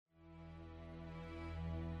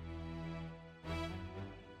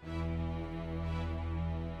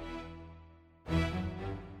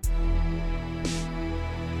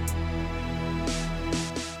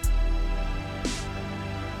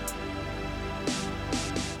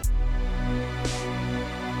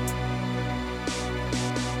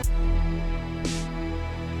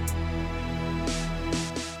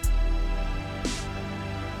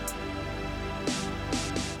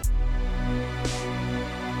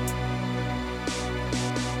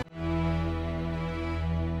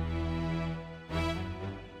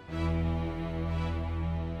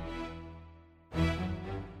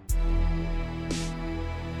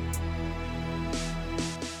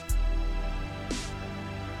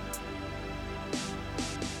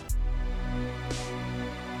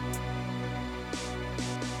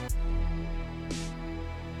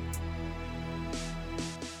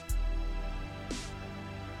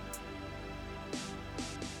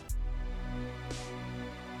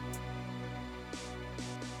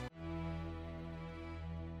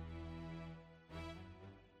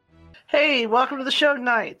Hey, welcome to the show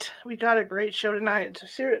tonight. We got a great show tonight.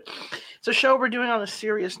 It's a show we're doing on a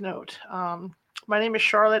serious note. My name is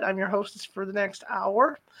Charlotte. I'm your hostess for the next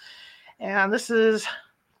hour. And this is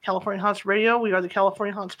California Haunts Radio. We are the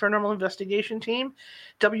California Haunts Paranormal Investigation Team,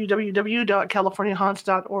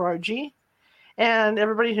 www.californiahaunts.org. And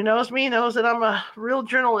everybody who knows me knows that I'm a real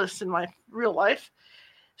journalist in my real life.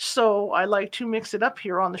 So I like to mix it up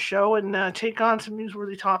here on the show and take on some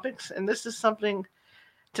newsworthy topics. And this is something...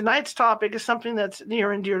 Tonight's topic is something that's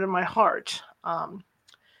near and dear to my heart. When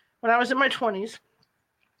I was in my 20s,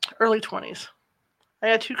 early 20s, I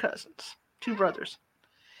had two cousins, two brothers.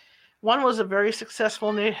 One was a very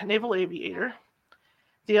successful naval aviator.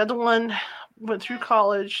 The other one went through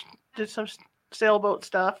college, did some sailboat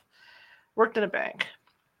stuff, worked in a bank.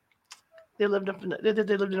 They lived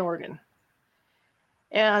in Oregon.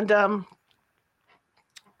 And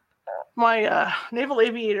my naval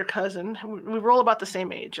aviator cousin, we were all about the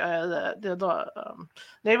same age. The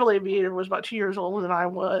naval aviator was about 2 years older than I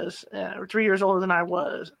was, or 3 years older than I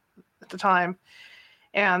was at the time.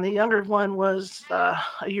 And the younger one was a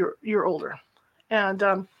year older.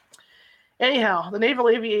 And anyhow, the naval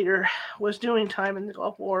aviator was doing time in the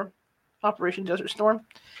Gulf War, Operation Desert Storm.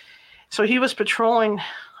 So he was patrolling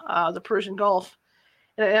the Persian Gulf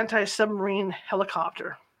in an anti-submarine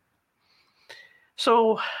helicopter.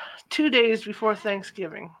 So 2 days before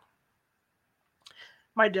Thanksgiving,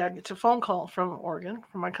 my dad gets a phone call from Oregon,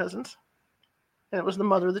 from my cousins, and it was the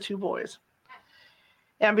mother of the two boys.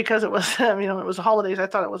 And because it was, it was the holidays, I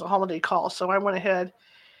thought it was a holiday call. So I went ahead,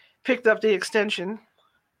 picked up the extension,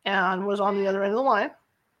 and was on the other end of the line.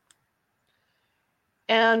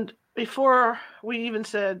 And before we even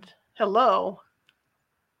said hello,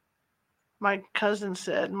 my cousin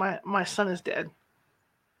said, my son is dead.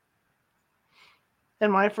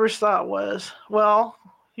 And my first thought was, well,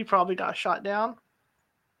 he probably got shot down.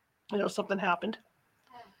 Something happened.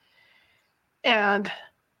 And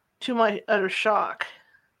to my utter shock,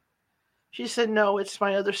 she said, no, it's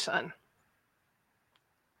my other son.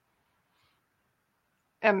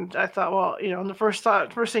 And I thought, well, the first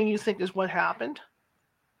thing you think is what happened.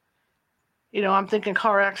 I'm thinking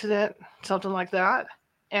car accident, something like that.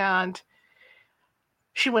 And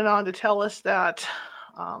she went on to tell us that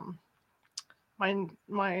my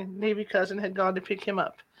Navy cousin had gone to pick him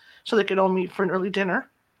up so they could all meet for an early dinner.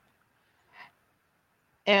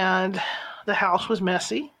 And the house was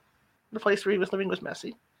messy. The place where he was living was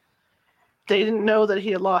messy. They didn't know that he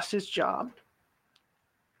had lost his job.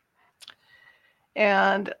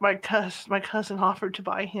 And my cousin offered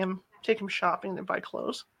to take him shopping and buy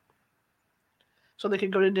clothes so they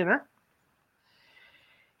could go to dinner.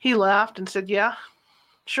 He laughed and said, yeah,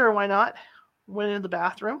 sure, why not? Went into the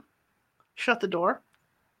bathroom. Shut the door.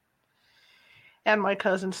 And my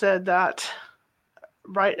cousin said that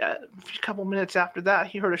right a couple minutes after that,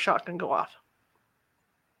 he heard a shotgun go off.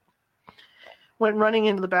 Went running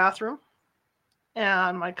into the bathroom,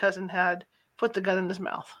 and my cousin had put the gun in his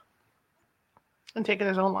mouth and taken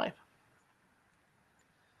his own life.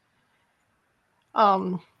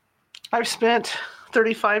 I've spent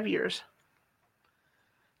 35 years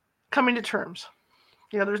coming to terms.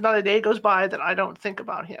 There's not a day goes by that I don't think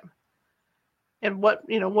about him. And what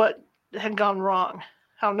had gone wrong,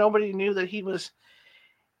 how nobody knew that he was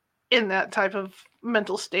in that type of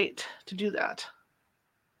mental state to do that.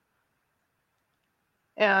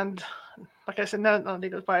 And like I said, not a day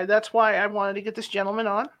goes by. That's why I wanted to get this gentleman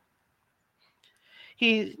on.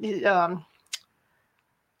 He's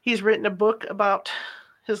written a book about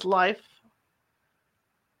his life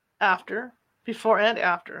before and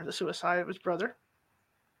after the suicide of his brother.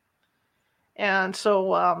 And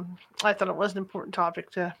so I thought it was an important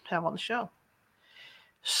topic to have on the show.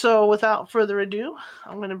 So without further ado,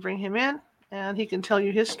 I'm going to bring him in, and he can tell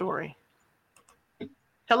you his story.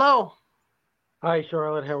 Hello. Hi,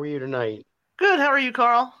 Charlotte. How are you tonight? Good. How are you,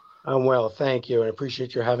 Carl? I'm well, thank you, and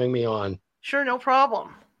appreciate you having me on. Sure, no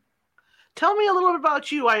problem. Tell me a little bit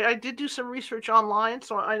about you. I did do some research online,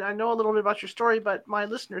 so I know a little bit about your story, but my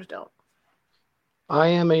listeners don't. I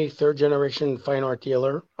am a third generation fine art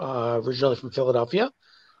dealer, originally from Philadelphia,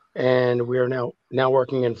 and we are now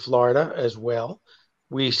working in Florida as well.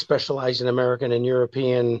 We specialize in American and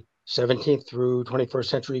European 17th through 21st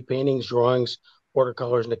century paintings, drawings,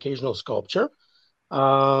 watercolors, and occasional sculpture.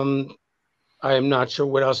 Um, I am not sure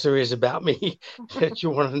what else there is about me that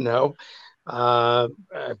you want to know.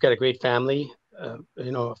 I've got a great family,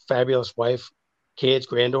 a fabulous wife, kids,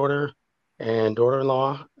 granddaughter, and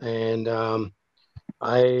daughter-in-law, and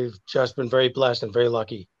I've just been very blessed and very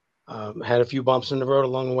lucky. Had a few bumps in the road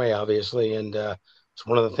along the way, obviously, and it's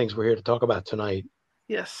one of the things we're here to talk about tonight.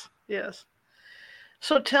 Yes, yes.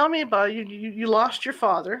 So tell me about you. You lost your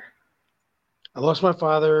father. I lost my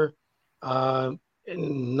father uh,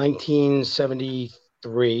 in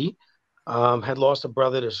 1973. Had lost a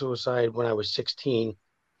brother to suicide when I was 16,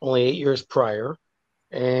 only 8 years prior.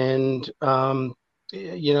 And,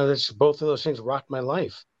 that's both of those things rocked my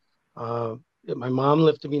life. Uh, my mom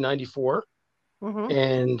lived to be 94, Mm-hmm.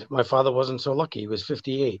 and my father wasn't so lucky. He was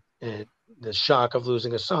 58. And the shock of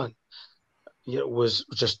losing a son, was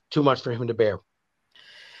just too much for him to bear.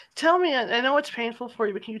 Tell me. I know it's painful for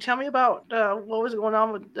you, but can you tell me about what was going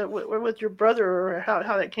on with your brother, or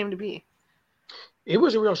how that came to be? It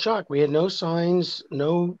was a real shock. We had no signs,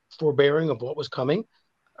 no forebearing of what was coming.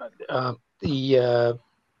 Uh, the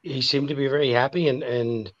He seemed to be very happy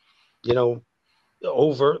and you know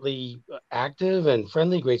overtly active and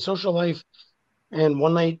friendly, great social life. And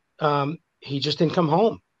one night, he just didn't come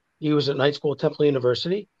home. He was at night school at Temple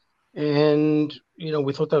University, and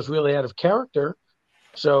we thought that was really out of character.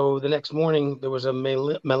 So the next morning, there was a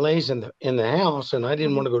malaise in the house, and I didn't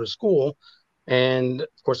Mm-hmm. want to go to school. And of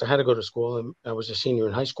course, I had to go to school. And I was a senior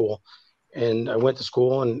in high school, and I went to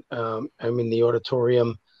school, and I'm in the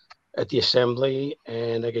auditorium at the assembly,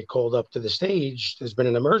 and I get called up to the stage. There's been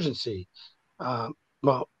an emergency. Um,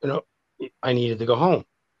 well, I needed to go home.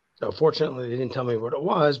 So fortunately, they didn't tell me what it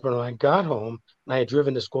was. But when I got home, and I had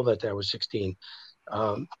driven to school that day, I was 16.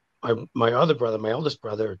 Um, my other brother, my eldest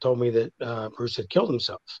brother, told me that Bruce had killed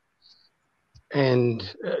himself,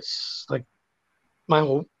 and it's like my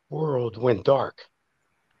whole world went dark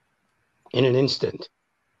in an instant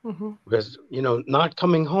Mm-hmm. because not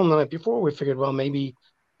coming home the night before, we figured, well, maybe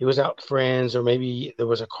he was out with friends, or maybe there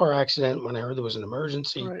was a car accident. When I heard there was an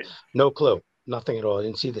emergency, Right. no clue, nothing at all. I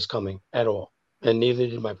didn't see this coming at all, and neither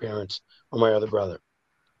did my parents or my other brother.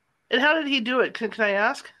 And how did he do it? Can I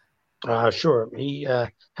ask? Sure. He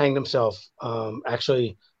hanged himself,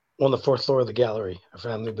 actually, on the fourth floor of the gallery, a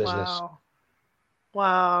family business. Wow.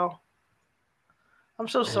 Wow. I'm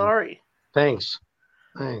so And sorry. thanks,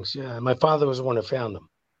 thanks. Yeah, my father was the one who found him.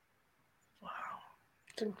 Wow.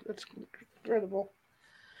 It's incredible.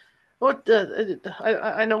 What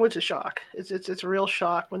I know it's a shock. It's a real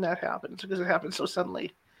shock when that happens because it happens so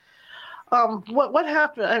suddenly. What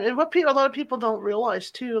happened? I mean, a lot of people don't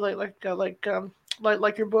realize too,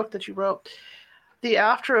 like your book that you wrote, the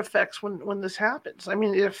after effects when this happens. I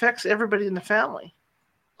mean, it affects everybody in the family.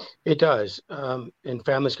 It does. And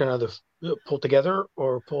families can either pull together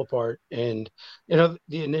or pull apart. And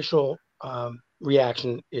the initial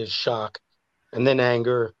reaction is shock, and then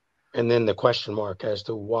anger, and then the question mark as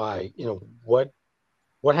to why.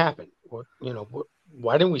 What happened?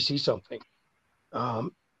 Why didn't we see something?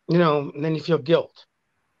 Um, and then you feel guilt,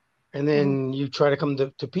 and Mm-hmm. then you try to come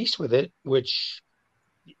to peace with it, which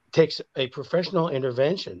takes a professional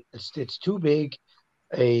intervention. It's too big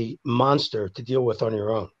a monster to deal with on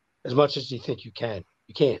your own. As much as you think you can't.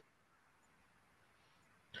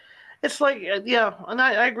 It's like yeah, and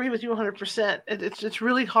I agree with you 100%. It's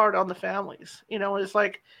really hard on the families. It's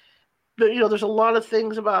like there's a lot of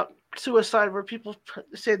things about suicide where people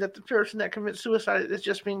say that the person that commits suicide is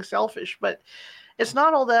just being selfish, but it's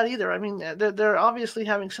not all that either. I mean, they're obviously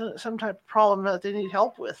having some type of problem that they need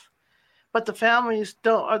help with, but the families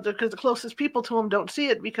don't, because the closest people to them don't see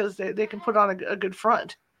it because they can put on a good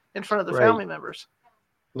front in front of the Right. family members.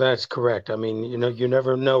 That's correct. I mean, you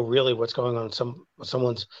never know really what's going on in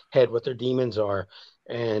someone's head, what their demons are,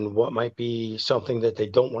 and what might be something that they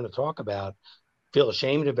don't want to talk about, feel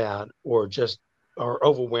ashamed about, or just are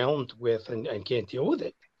overwhelmed with and can't deal with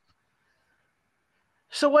it.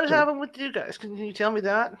 So what So happened with you guys? Can you tell me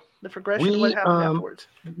that the progression? What we happened afterwards?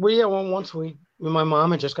 well, once my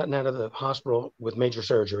mom had just gotten out of the hospital with major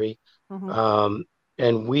surgery, Mm-hmm. um,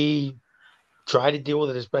 and we tried to deal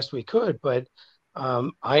with it as best we could. But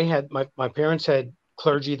I had my parents had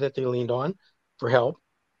clergy that they leaned on for help.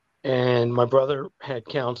 And my brother had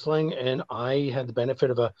counseling, and I had the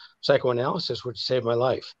benefit of a psychoanalysis, which saved my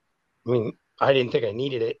life. I mean, I didn't think I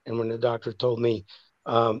needed it. And when the doctor told me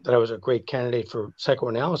that I was a great candidate for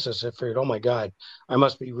psychoanalysis, I figured, oh my God, I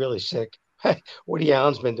must be really sick. Woody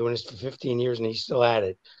Allen's been doing this for 15 years and he's still at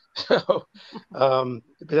it. So, but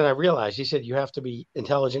then I realized he said, you have to be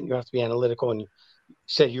intelligent, you have to be analytical. And he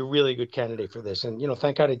said, you're really a good candidate for this. And,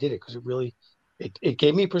 thank God I did it because it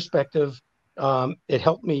gave me perspective. It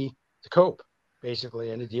helped me to cope basically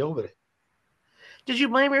and to deal with it. Did you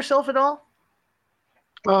blame yourself at all?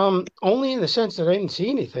 Only in the sense that I didn't see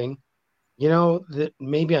anything, that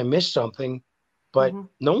maybe I missed something, but Mm-hmm.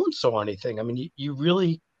 no one saw anything. I mean, you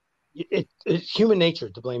really, it's human nature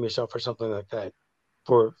to blame yourself for something like that,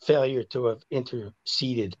 for failure to have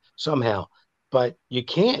interceded somehow. But you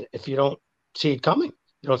can't if you don't see it coming.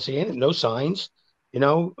 You don't see any, no signs,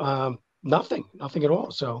 nothing at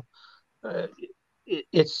all. So uh,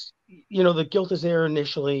 it's, the guilt is there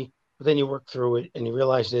initially, but then you work through it and you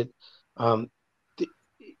realize that um,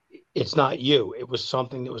 it's not you. It was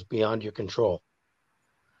something that was beyond your control.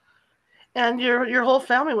 And your whole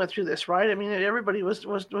family went through this, right? I mean, everybody was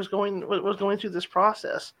going through this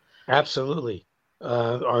process. Absolutely.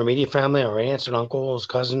 Our immediate family, our aunts and uncles,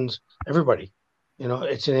 cousins, everybody.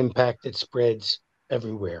 It's an impact that spreads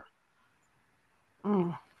everywhere.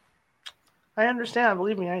 Mm. I understand.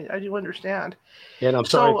 Believe me, I do understand. And I'm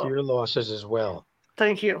sorry for So, your losses as well.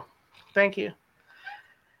 thank you, thank you.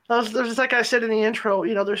 There's like I said in the intro.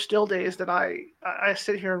 There's still days that I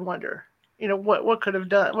sit here and wonder. What could have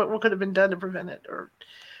done, what could have been done to prevent it,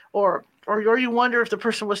 or you wonder if the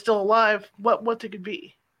person was still alive, what they could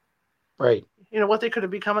be. Right. What they could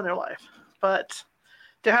have become in their life. But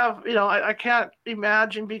to have, I can't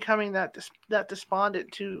imagine becoming that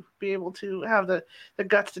despondent to be able to have the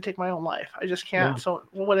guts to take my own life. I just can't. Yeah, So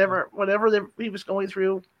whatever he was going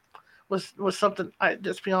through was something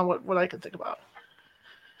just beyond what I could think about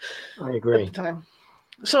I at the agree. time.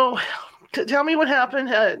 So tell me what happened.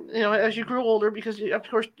 As you grew older, because of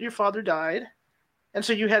course your father died, and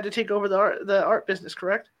so you had to take over the art business,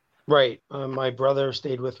 correct? Right. My brother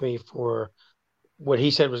stayed with me for what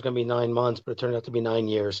he said was going to be 9 months, but it turned out to be 9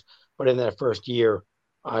 years. But in that first year,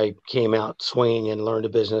 I came out swinging and learned the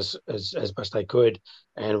business as best I could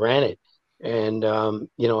and ran it. And,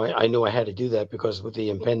 I knew I had to do that because with the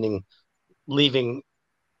impending leaving,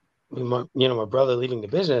 my brother leaving the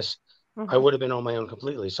business, I Mm-hmm. would have been on my own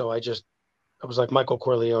completely. So I was like Michael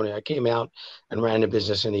Corleone. I came out and ran the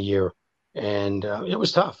business in a year. And it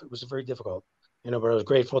was tough. It was very difficult, but I was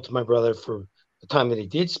grateful to my brother for the time that he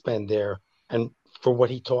did spend there and for what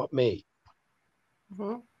he taught me.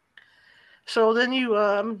 Mm-hmm. So then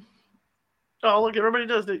oh look, everybody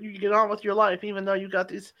does that. You get on with your life, even though you got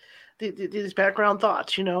these background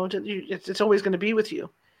thoughts. It's always going to be with you.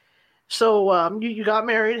 So you got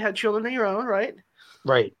married, had children of your own, right?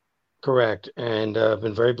 Right. Correct. And I've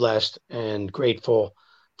been very blessed and grateful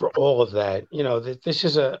for all of that. This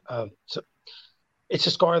is it's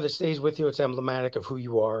a scar that stays with you. It's emblematic of who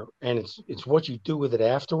you are, and it's what you do with it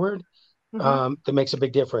afterward Mm-hmm. that makes a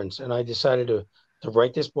big difference. And I decided to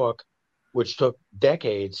write this book, which took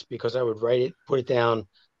decades because I would write it, put it down,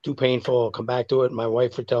 too painful, come back to it. My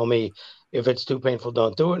wife would tell me, if it's too painful,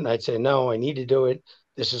 don't do it. And I'd say, no, I need to do it.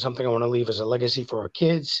 This is something I want to leave as a legacy for our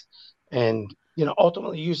kids, and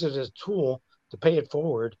ultimately use it as a tool to pay it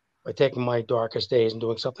forward by taking my darkest days and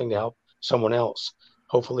doing something to help someone else,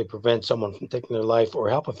 hopefully prevent someone from taking their life or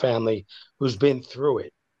help a family who's been through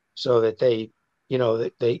it, so that they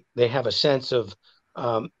have a sense of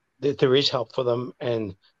um, that there is help for them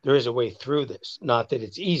and there is a way through this. Not that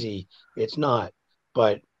it's easy, it's not,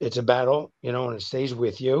 but it's a battle, and it stays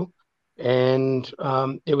with you. And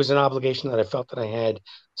it was an obligation that I felt that I had,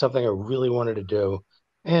 something I really wanted to do.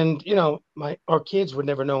 And my our kids would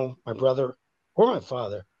never know my brother or my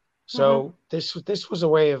father, Mm-hmm. so this was a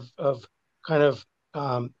way of kind of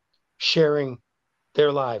um, sharing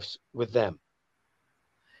their lives with them.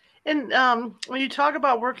 And when you talk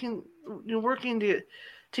about working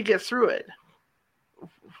to get through it,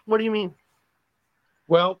 what do you mean?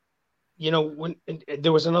 Well, when and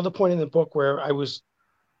there was another point in the book where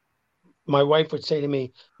my wife would say to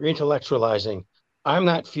me, "You're intellectualizing. I'm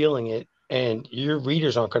not feeling it, and your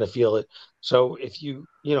readers aren't going to feel it. So if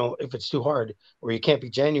it's too hard or you can't be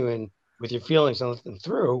genuine with your feelings and let them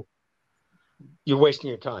through, you're wasting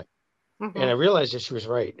your time." And Mm-hmm. I realized that she was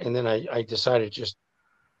right. And then I decided to just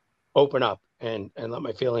open up and let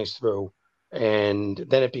my feelings through. And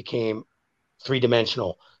then it became three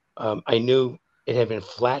dimensional. I knew it had been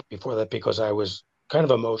flat before that because I was kind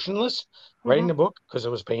of emotionless writing Mm-hmm. the book because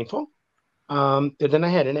it was painful. And then I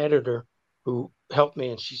had an editor who helped me,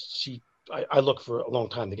 and I looked for a long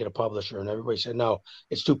time to get a publisher, and everybody said, no,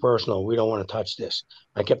 it's too personal. We don't want to touch this.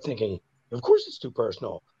 I kept thinking, of course it's too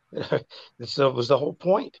personal. This was the whole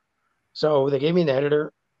point. So they gave me an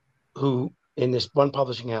editor who, in this one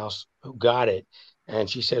publishing house, who got it, and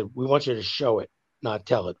she said, we want you to show it, not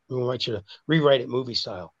tell it. We want you to rewrite it movie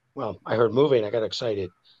style. Well, I heard movie and I got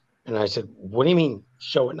excited. And I said, what do you mean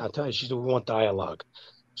show it, not tell it? She said, we want dialogue.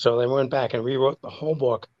 So they went back and rewrote the whole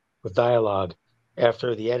book with dialogue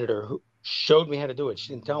after the editor who showed me how to do it.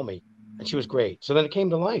 She didn't tell me, and she was great. So then it came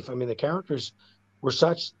to life. I mean, the characters were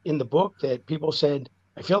such in the book that people said,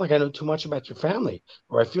 I feel like I know too much about your family,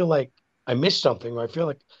 or I feel like I missed something, or I feel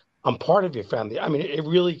like I'm part of your family. I mean, it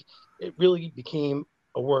really became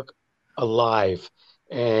a work alive,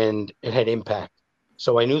 and it had impact.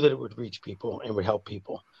 So I knew that it would reach people and would help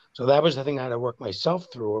people. So that was the thing I had to work myself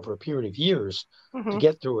through over a period of years to Hmm.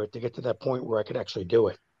 get through it, to get to that point where I could actually do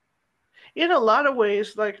it. In a lot of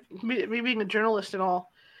ways, like me being a journalist and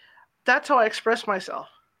all, that's how I express myself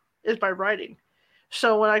is by writing.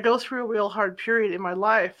 So when I go through a real hard period in my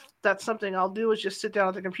life, that's something I'll do is just sit down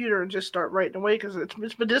at the computer and just start writing away because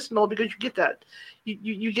it's medicinal because you get that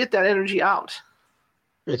you get that energy out.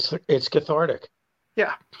 It's cathartic.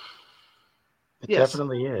 Yeah. It Yes.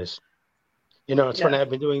 definitely is. You know, it's funny. Yeah. I've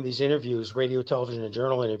been doing these interviews, radio, television, and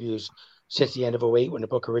journal interviews since the end of '08 when the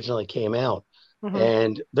book originally came out, Hmm.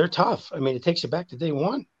 and they're tough. I mean, it takes you back to day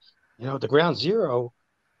one, the ground zero.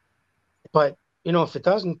 But if it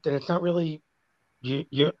doesn't, then it's not really you.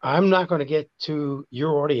 I'm not going to get to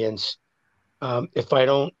your audience if I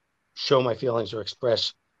don't show my feelings or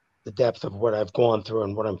express the depth of what I've gone through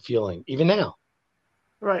and what I'm feeling, even now.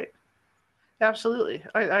 Right. Absolutely.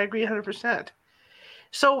 I agree 100%.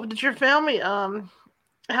 So did your family have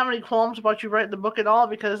any qualms about you writing the book at all?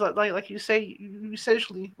 Because like you say, you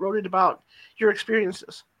essentially wrote it about your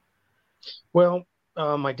experiences. Well,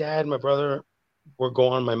 my dad, my brother were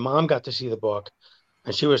gone. My mom got to see the book,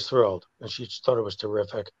 and she was thrilled, and she thought it was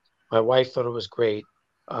terrific. My wife thought it was great.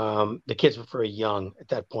 The kids were very young at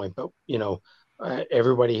that point, but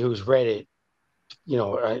everybody who's read it,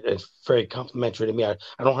 it's very complimentary to me. I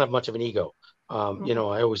don't have much of an ego. Mm-hmm.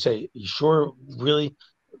 I always say, "You sure, really,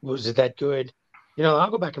 was it that good?"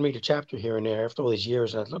 I'll go back and read a chapter here and there after all these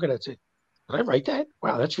years, and I look at it and say, "Did I write that?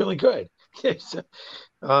 Wow, that's really good." So,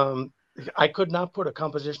 um, I could not put a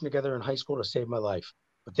composition together in high school to save my life,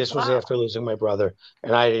 but this was Wow. after losing my brother,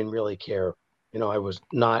 and I didn't really care. I was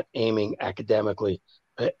not aiming academically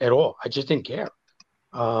at all. I just didn't care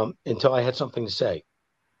until I had something to say.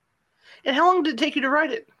 And how long did it take you to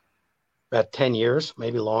write it? About 10 years,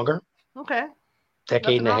 maybe longer, Okay. decade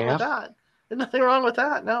Nothing and a wrong with half. that. There's nothing wrong with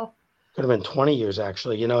that. No. Could have been 20 years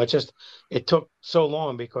actually. It took so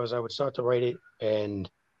long because I would start to write it and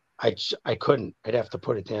I couldn't. I'd have to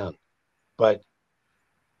put it down. But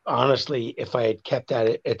honestly, if I had kept at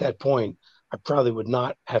it at that point, I probably would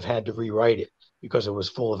not have had to rewrite it because it was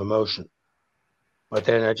full of emotion. But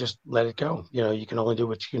then I just let it go. You can only do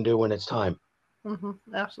what you can do when it's time.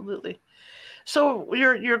 Absolutely. So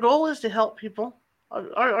your goal is to help people.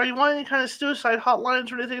 Are you on any kind of suicide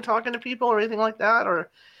hotlines or anything, talking to people or anything like that, or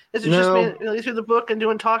is it just No, mainly through the book and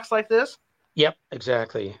doing talks like this? yep,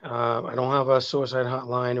 exactly. I don't have a suicide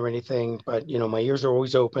hotline or anything, but my ears are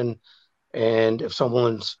always open. And if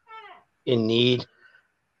someone's in need,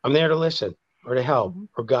 I'm there to listen or to help Mm-hmm.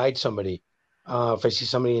 or guide somebody. If I see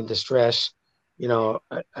somebody in distress,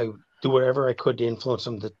 I do whatever I could to influence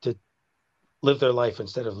them to live their life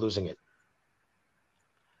instead of losing it.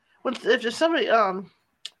 If somebody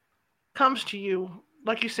comes to you,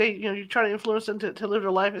 like you say, you try to influence them to live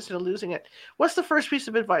their life instead of losing it. What's the first piece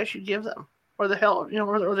of advice you give them, or the help,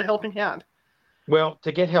 or the helping hand? Well,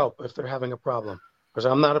 to get help if they're having a problem, because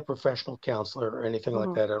I'm not a professional counselor or anything like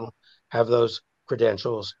Mm-hmm. that. I don't have those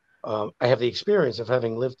credentials. I have the experience of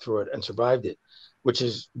having lived through it and survived it, which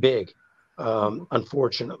is big, Mm-hmm.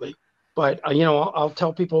 unfortunately. But I'll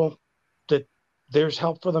tell people that there's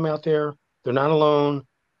help for them out there. They're not alone.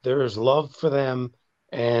 There's love for them,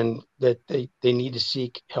 and that they need to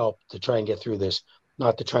seek help to try and get through this,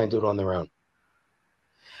 not to try and do it on their own.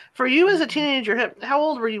 For you as a teenager, how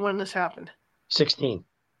old were you when this happened? 16.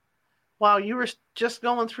 Wow, you were just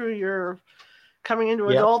going through your coming into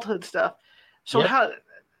Yep. adulthood stuff. So Yep. how,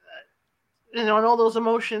 and all those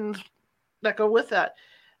emotions that go with that.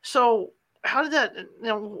 So how did that,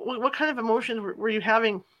 what kind of emotions were you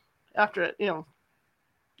having after it,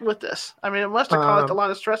 with this? I mean, it must have caused a Um,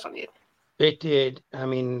 lot of stress on you. It did. I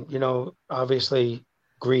mean, obviously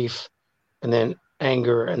grief and then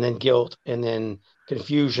anger and then guilt and then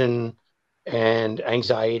confusion and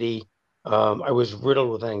anxiety. I was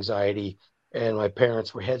riddled with anxiety, and my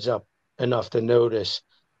parents were heads up enough to notice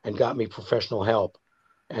and got me professional help.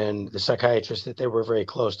 And the psychiatrist that they were very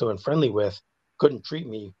close to and friendly with couldn't treat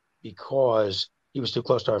me because he was too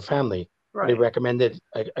close to our family. But he Right. recommended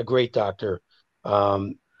a great doctor,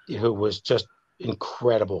 um, who was just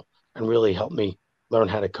incredible and really helped me learn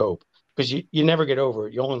how to cope. Because you never get over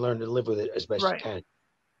it. You only learn to live with it as best you Right. can.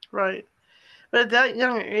 Right. But at that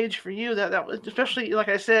young age for you, that was especially like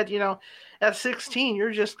I said, at 16,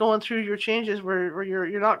 you're just going through your changes where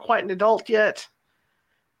you're not quite an adult yet,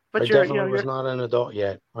 I but you're you know definitely was you're not an adult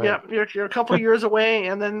yet. yeah Right. you're a couple years away,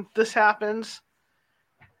 and then this happens,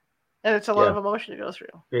 and it's a lot Yeah, of emotion to go through.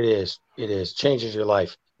 it is. It is. Changes your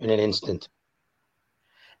life in an instant.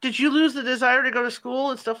 Did you lose the desire to go to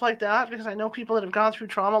school and stuff like that? Because I know people that have gone through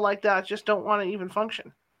trauma like that just don't want to even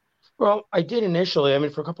function. Well, I did initially. I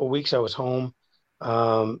mean, for a couple of weeks, I was home.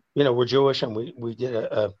 We're Jewish, and we did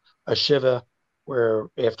a shiva where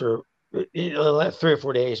after 3 or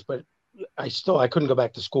 4 days, but I couldn't go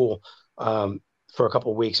back to school for a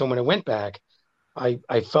couple of weeks. And when I went back,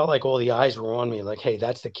 I felt like all the eyes were on me, like, hey,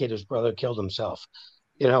 that's the kid whose brother killed himself,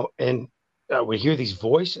 and I would hear these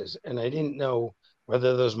voices, and I didn't know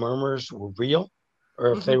whether those murmurs were real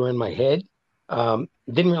or if Hmm. they were in my head.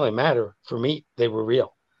 It didn't really matter for me; they were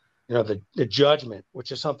real. The judgment,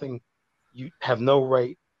 which is something you have no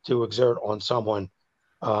right to exert on someone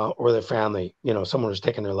or their family. Someone who's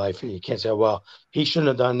taken their life. You can't say, well, he shouldn't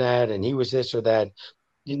have done that, and he was this or that.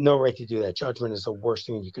 You have no right to do that. Judgment is the worst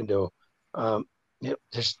thing you can do. Um,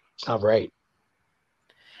 it's not right.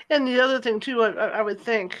 And the other thing too, I would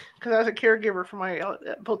think, because I was a caregiver for my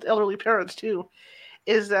both elderly parents too,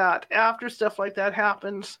 is that after stuff like that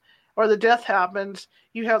happens or the death happens,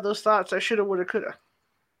 you have those thoughts: I shoulda, woulda, coulda.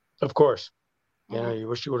 Of course, Hmm. you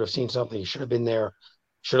wish you would have seen something. You should have been there.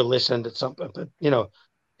 Should have listened at something. But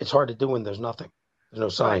it's hard to do when there's nothing. There's no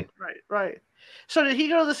sign. Right, right, right. So did he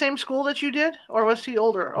go to the same school that you did, or was he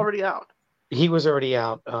older, already out? He was already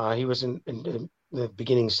out. He was in the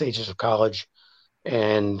beginning stages of college,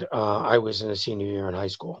 and I was in a senior year in high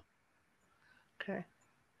school. Okay,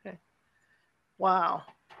 okay. Wow.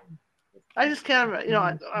 I just can't,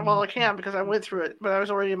 well, I can because I went through it, but I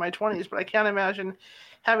was already in my 20s. But I can't imagine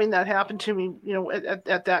having that happen to me,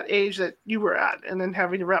 at that age that you were at, and then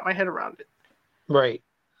having to wrap my head around it. Right,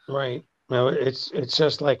 right. No, it's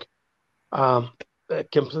just like a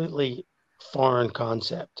completely foreign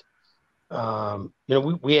concept.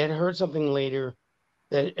 We had heard something later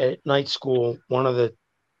that at night school, one of the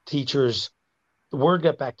teachers, the word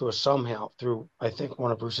got back to us somehow through, I think,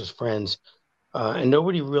 one of Bruce's friends, and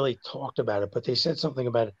nobody really talked about it, but they said something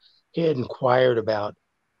about it. He had inquired about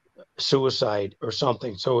suicide or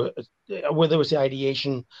something. So whether it was the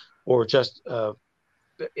ideation or just we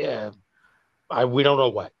don't know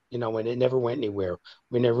what, and it never went anywhere.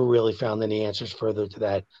 We never really found any answers further to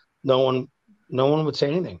that. No one, no one would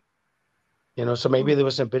say anything, so maybe there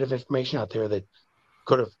was a bit of information out there that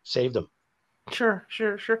could have saved them. Sure,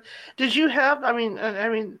 sure, sure. Did you have?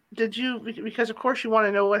 Did you? Because of course you want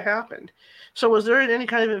to know what happened. So was there any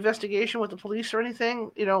kind of investigation with the police or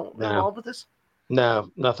anything, No, involved with this?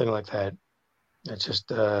 no, nothing like that. It's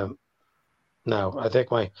just, no, I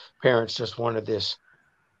think my parents just wanted this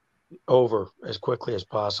over as quickly as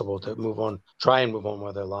possible to move on, try and move on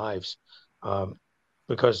with their lives. Um,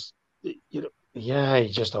 because, yeah, you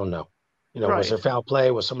just don't know. Was there Right. foul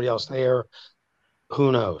play? Was somebody else there?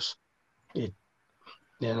 Who knows? It,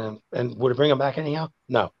 and would it bring them back anyhow?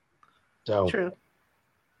 No. So, True.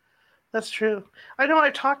 That's true. I know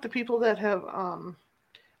I talked to people that have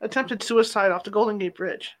attempted suicide off the Golden Gate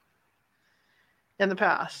Bridge in the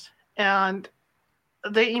past, and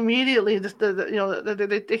they immediately I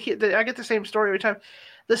get the same story every time.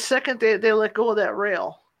 The second they let go of that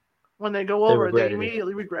rail, when they go they over it, they regretted it.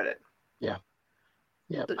 immediately regret it. Yeah.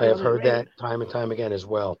 Yeah. The- I You know, have they heard made, that time and time again as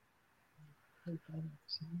well.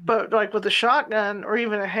 but like with a shotgun or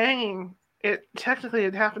even a hanging, it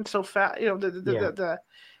happened so fast. Yeah.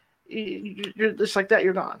 You're just like that.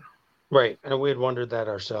 You're gone. Right. And we had wondered that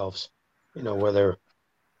ourselves, whether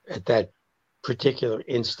at that particular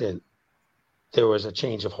instant there was a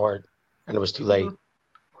change of heart and it was too late, Hmm.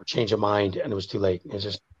 or change of mind and it was too late. I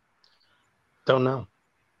just don't know.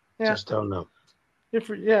 Yeah, Just don't know.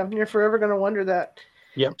 you're forever going to wonder that.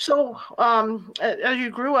 Yep. So, as you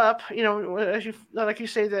grew up, as you like you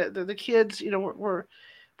say, the kids, were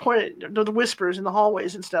pointed the whispers in the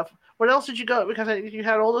hallways and stuff. What else did you go? Because you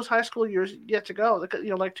had all those high school years yet to go.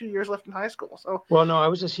 Like 2 years left in high school. So, Well, no, I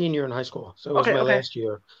was a senior in high school, so it was okay, my okay, last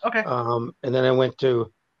year. okay, And then I went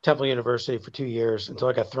to Temple University for 2 years until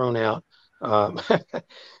I got thrown out Um,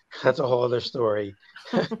 that's a whole other story.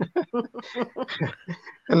 And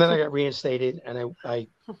then I got reinstated, and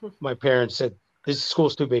my parents said, "This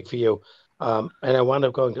school's too big for you." And I wound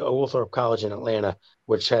up going to Oglethorpe College in Atlanta,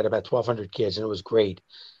 which had about 1,200 kids, and it was great.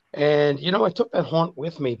 And I took that haunt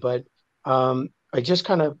with me, but I just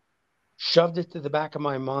kind of shoved it to the back of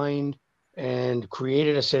my mind and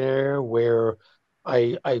created a scenario where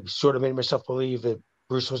I sort of made myself believe that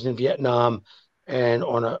Bruce was in Vietnam and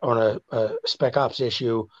on a spec ops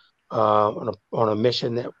issue, on a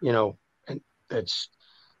mission that and that's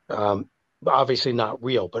um, obviously not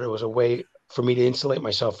real, but it was a way for me to insulate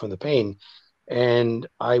myself from the pain. And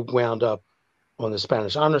I wound up on the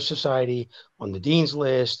Spanish Honor Society, on the Dean's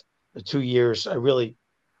List. The 2 years, I really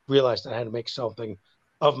realized I had to make something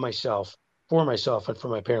of myself, for myself, and for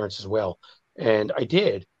my parents as well. And I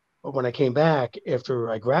did. But when I came back after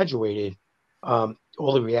I graduated, all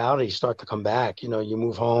the realities start to come back. You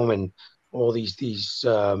move home, and all these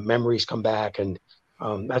memories come back, and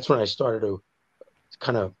that's when I started to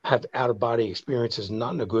kind of have out of body experiences,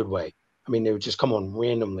 not in a good way. I mean, they would just come on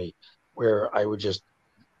randomly, where I would just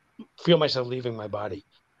feel myself leaving my body,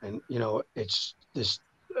 and it's this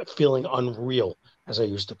feeling unreal, as I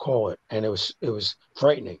used to call it, and it was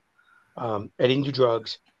frightening. I didn't do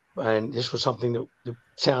drugs, and this was something that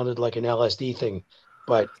sounded like an LSD thing,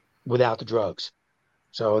 but without the drugs.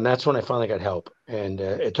 So, and that's when I finally got help, and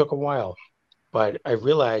it took a while, but I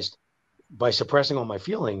realized by suppressing all my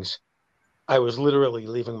feelings, I was literally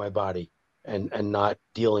leaving my body and not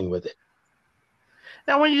dealing with it.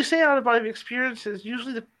 Now, when you say out of body experiences,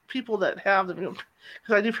 usually the people that have them,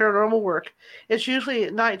 because I do paranormal work, it's usually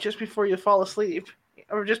at night just before you fall asleep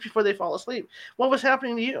or just before they fall asleep. What was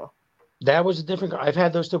happening to you? That was a different. I've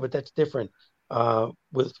had those too, but that's different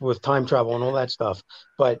with time travel and all that stuff.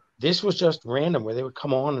 But this was just random, where they would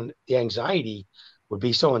come on, and the anxiety would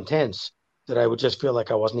be so intense that I would just feel like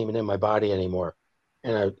I wasn't even in my body anymore,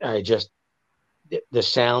 and I just the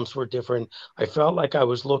sounds were different. I felt like I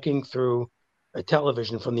was looking through a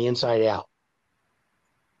television from the inside out.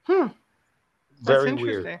 Hmm. That's Very weird.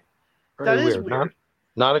 interesting. That Very is weird. weird.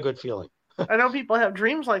 Not a good feeling. I know people have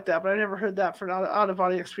dreams like that, but I never heard that for an out of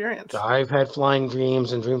body experience. I've had flying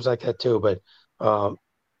dreams and dreams like that too, but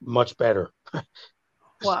much better.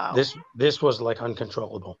 Wow. This was like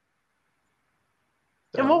uncontrollable.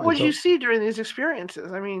 And what would you see during these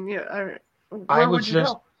experiences? I mean, yeah, I where would would you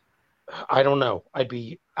go? I don't know. I'd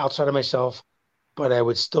be outside of myself, but I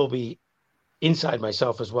would still be inside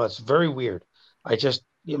myself as well. It's very weird. I just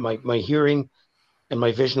my hearing and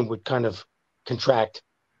my vision would kind of contract,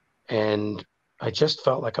 and I just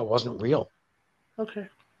felt like I wasn't real. Okay.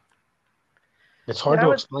 It's hard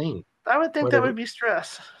to explain. I would think that would be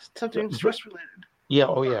stress, something stress related. Yeah.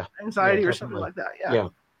 Oh yeah. Anxiety Yeah, or something like that. Yeah. Yeah.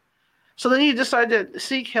 So then you decided to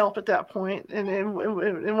seek help at that point, and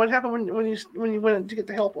what happened when you went to get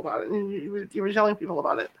the help about it, and you were telling people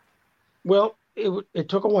about it? Well, it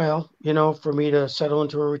took a while, for me to settle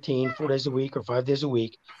into a routine, 4 days a week or 5 days a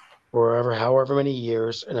week, or however many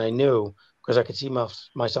years, and I knew because I could see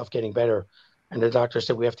myself getting better. And the doctor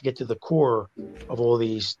said we have to get to the core of all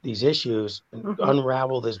these issues and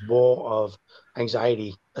unravel this ball of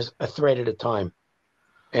anxiety, a thread at a time,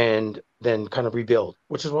 and then kind of rebuild,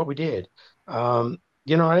 which is what we did. I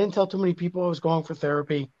didn't tell too many people I was going for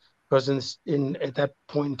therapy, because at that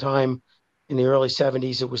point in time, in the early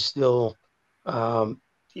 70s, it was still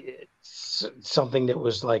something that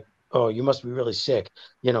was like, oh, you must be really sick,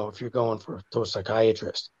 if you're going to a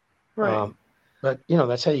psychiatrist. Right. But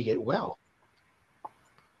that's how you get well.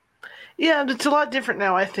 Yeah, it's a lot different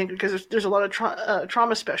now, I think, because there's a lot of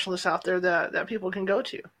trauma specialists out there that people can go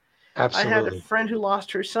to. Absolutely. I had a friend who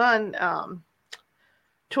lost her son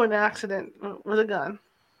to an accident with a gun,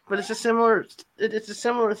 but it's a similar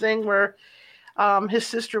thing where his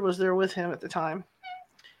sister was there with him at the time,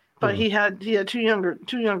 but he had two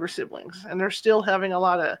younger siblings, and they're still having a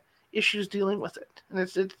lot of issues dealing with it. And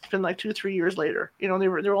it's been like 2-3 years later.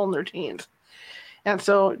 They're all in their teens. And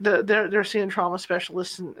so they're seeing trauma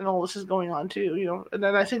specialists, and all this is going on too, And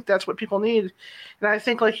then I think that's what people need. And I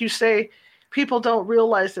think, like you say, people don't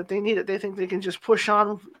realize that they need it. They think they can just push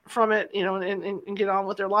on from it, and get on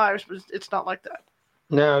with their lives, but it's not like that.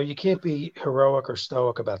 No, you can't be heroic or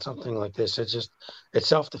stoic about something like this. It's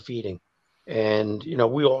self-defeating. And,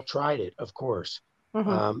 we all tried it, of course,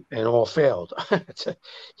 and all failed.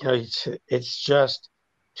 It's just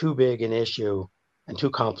too big an issue and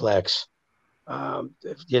too complex. You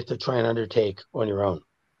have to try and undertake on your own.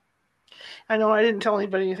 I know I didn't tell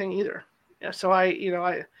anybody anything either. Yeah, so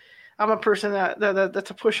I I'm a person that's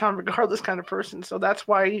a push on regardless kind of person. So that's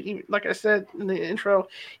why, like I said in the intro,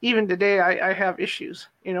 even today I have issues,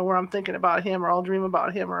 where I'm thinking about him, or I'll dream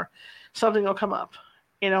about him, or something will come up,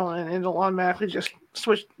 and it'll automatically just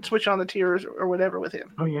switch on the tears or whatever with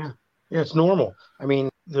him. Oh yeah, yeah, it's normal. I mean,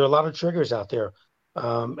 there are a lot of triggers out there,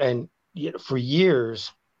 and for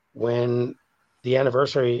years, when the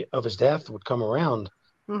anniversary of his death would come around,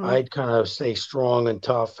 I'd kind of stay strong and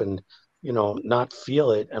tough and, not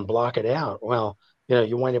feel it and block it out. Well,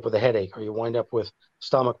 you wind up with a headache, or you wind up with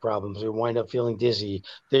stomach problems, or you wind up feeling dizzy.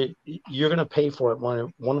 You're going to pay for it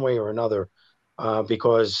one way or another,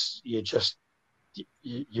 because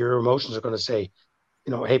your emotions are going to say,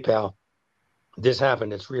 hey, pal, this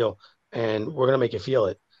happened, it's real, and we're going to make you feel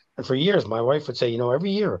it. And for years, my wife would say,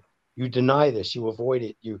 every year you deny this, you avoid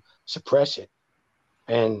it, you suppress it.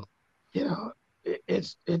 And,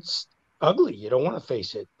 it's ugly. You don't want to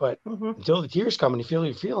face it. But until the tears come and you feel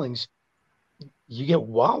your feelings, you get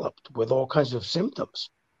walloped with all kinds of symptoms.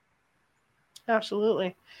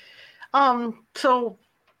 Absolutely. So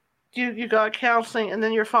you got counseling, and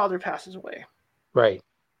then your father passes away. Right.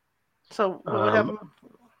 So what happened?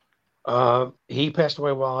 He passed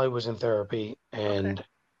away while I was in therapy, and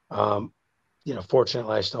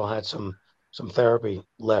fortunately, I still had some therapy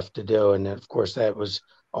left to do, and of course, that was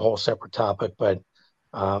a whole separate topic. But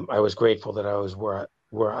I was grateful that I was where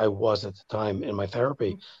I was at the time in my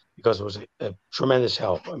therapy, because it was a tremendous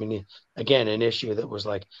help. I mean, again, an issue that was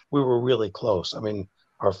like, we were really close. I mean,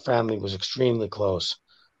 our family was extremely close.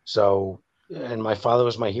 So, and my father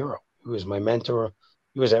was my hero. He was my mentor.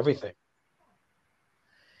 He was everything.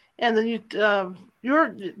 And then you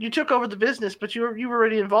took over the business, but you were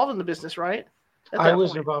already involved in the business, right? I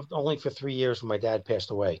was involved only for 3 years when my dad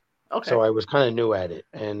passed away. Okay. So I was kind of new at it.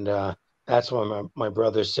 And that's when my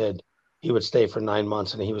brother said he would stay for 9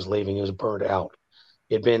 months, and he was leaving. He was burned out.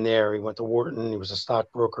 He had been there. He went to Wharton. He was a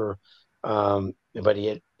stockbroker. But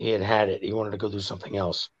he had it. He wanted to go do something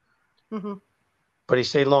else. But he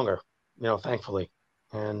stayed longer, thankfully.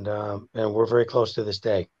 And we're very close to this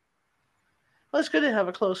day. Well, it's good to have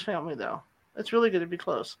a close family, though. It's really good to be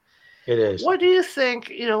close. It is. What do you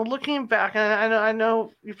think, looking back, and I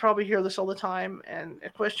know you probably hear this all the time, and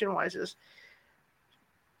question-wise is,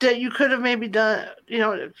 that you could have maybe done,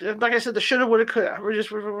 like I said, the shoulda, woulda, coulda.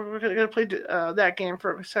 We're going to play that game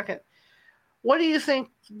for a second. What do you think,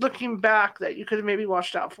 looking back, that you could have maybe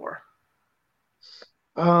watched out for?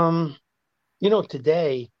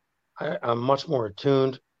 Today, I'm much more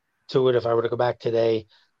attuned to it. If I were to go back today,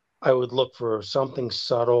 I would look for something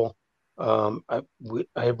subtle. I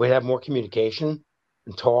would have more communication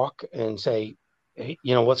and talk and say, hey,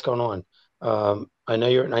 what's going on? I know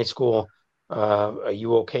you're at night school. Are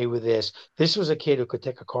you okay with this? This was a kid who could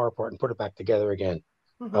take a car apart and put it back together again.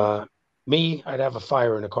 Me, I'd have a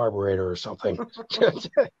fire in a carburetor or something.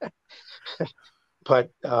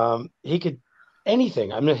 But he could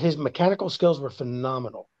anything. I mean, his mechanical skills were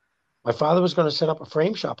phenomenal. My father was going to set up a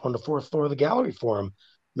frame shop on the 4th floor of the gallery for him,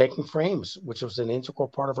 making frames, which was an integral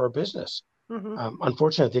part of our business.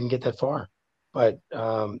 Unfortunately, I didn't get that far. But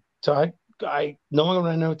so I knowing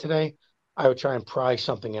what I know today, I would try and pry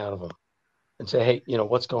something out of him and say, hey,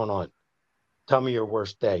 what's going on? Tell me your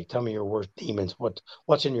worst day. Tell me your worst demons.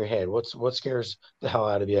 What's in your head? What scares the hell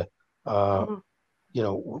out of you?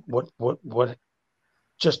 What?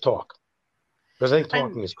 Just talk. Because I think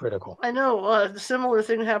talking is critical. I know the similar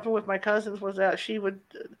thing happened with my cousins was that she would,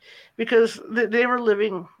 because they were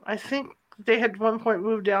living, I think they had at one point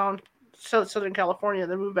moved down Southern California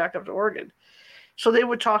and then moved back up to Oregon. So they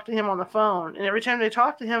would talk to him on the phone. And every time they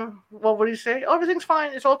talked to him, well, what do you say? Oh, everything's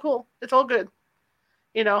fine. It's all cool. It's all good.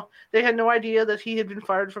 They had no idea that he had been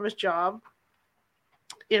fired from his job,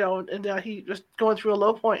 and he was going through a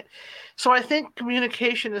low point. So I think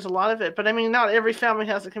communication is a lot of it. But, I mean, not every family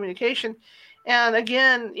has the communication. And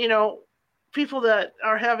again, people that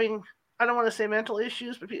are having, I don't want to say mental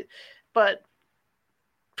issues, but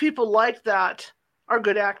people like that are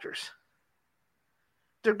good actors.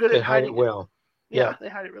 They're good at hiding it well. Yeah, they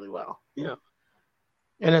hide it really well. Yeah.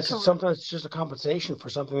 And sometimes it's just a compensation for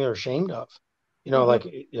something they're ashamed of. Like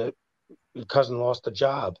your cousin lost a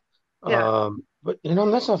job. Yeah. But,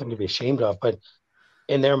 that's nothing to be ashamed of. But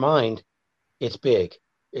in their mind, it's big.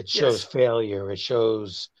 It shows failure. It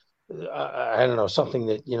shows... I don't know, something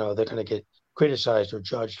that, they're going to get criticized or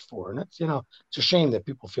judged for. And that's, it's a shame that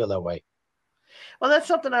people feel that way. Well, that's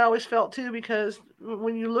something I always felt too, because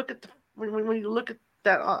when you look at when you look at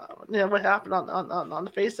that, what happened on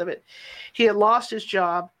the face of it, he had lost his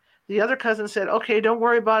job. The other cousin said, okay, don't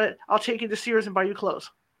worry about it. I'll take you to Sears and buy you clothes.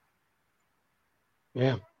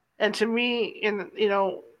 Yeah. And to me,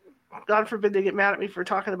 God forbid they get mad at me for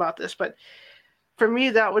talking about this, but for me,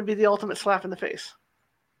 that would be the ultimate slap in the face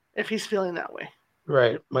if he's feeling that way.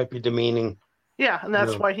 Right. Might be demeaning. Yeah, and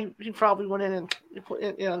that's why he probably went in and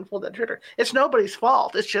pulled that trigger. It's nobody's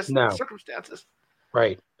fault. It's just circumstances.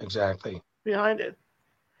 Right. Exactly. Behind it.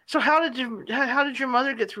 So how did your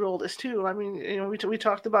mother get through all this too? I mean, we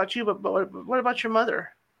talked about you, but what about your mother?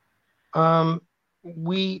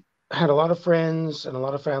 We had a lot of friends and a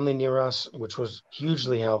lot of family near us, which was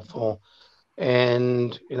hugely helpful.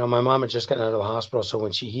 And my mom had just gotten out of the hospital, so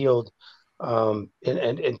when she healed, and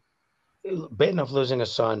bad enough losing a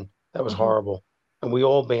son, that was horrible. And we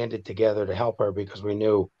all banded together to help her because we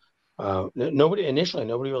knew nobody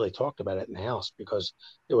really talked about it in the house because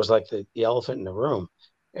it was like the elephant in the room.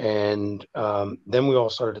 And then we all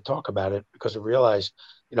started to talk about it because we realized,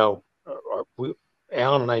 Alan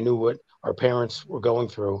and I knew what our parents were going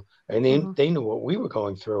through, and they knew what we were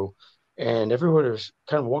going through. And everybody was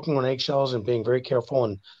kind of walking on eggshells and being very careful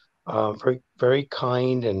and very, very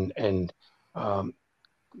kind and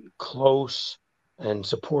close and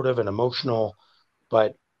supportive and emotional.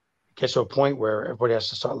 But it gets to a point where everybody has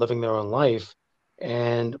to start living their own life.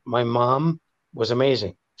 And my mom was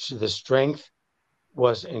amazing. The strength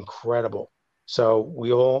was incredible. So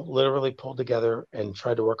we all literally pulled together and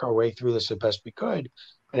tried to work our way through this as best we could.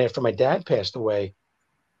 And after my dad passed away,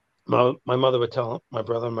 my mother would tell my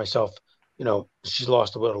brother and myself, she's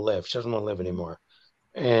lost the will to live. She doesn't want to live anymore.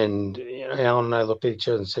 And Alan and I looked at each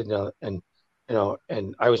other and said, and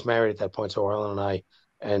I was married at that point, so Alan and I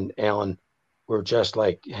and Alan were just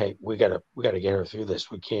like, hey, we gotta get her through this.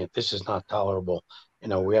 We can't. This is not tolerable.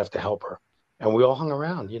 We have to help her. And we all hung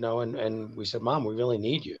around, and we said, Mom, we really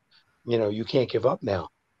need you. You can't give up now.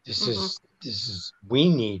 This is we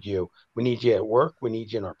need you. We need you at work. We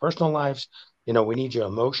need you in our personal lives. We need you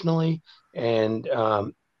emotionally, and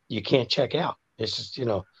you can't check out. It's just,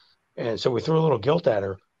 and so we threw a little guilt at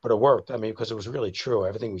her, but it worked. I mean, because it was really true.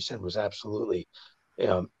 Everything we said was absolutely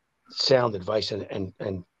sound advice, and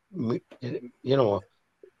it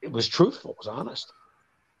was truthful. It was honest.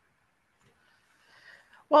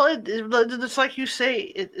 Well, it's like you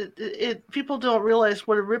say. People don't realize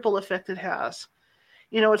what a ripple effect it has.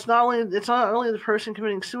 It's not only the person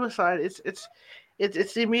committing suicide. It's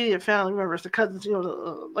the immediate family members, the cousins.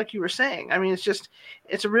 Like you were saying. I mean,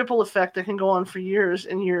 it's a ripple effect that can go on for years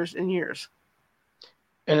and years and years.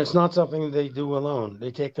 And it's not something they do alone.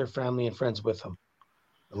 They take their family and friends with them.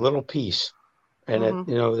 A little piece, and it's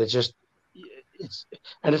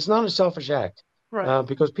not a selfish act, right?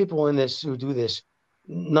 Because people who do this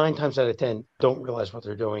 9 times out of 10 don't realize what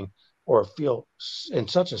they're doing or feel in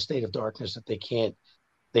such a state of darkness that they can't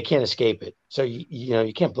escape it. So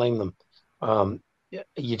you can't blame them.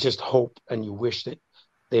 You just hope and you wish that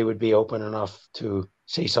they would be open enough to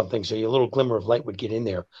say something, so your little glimmer of light would get in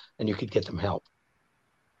there and you could get them help.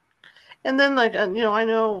 And then, I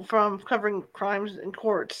know from covering crimes in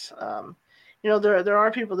courts, there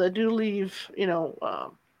are people that do leave,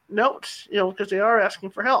 notes, because they are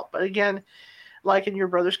asking for help. But again, like in your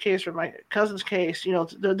brother's case or my cousin's case,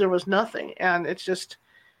 there was nothing, and it's just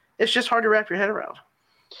hard to wrap your head around.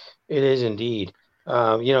 It is indeed.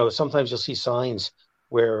 Sometimes you'll see signs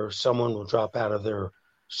where someone will drop out of their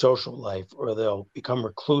social life, or they'll become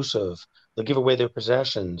reclusive. They'll give away their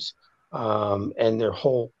possessions, and their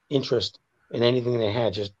whole interest in anything they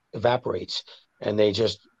had just evaporates, and they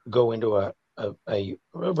just go into a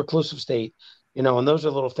reclusive state. And those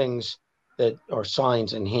are little things that are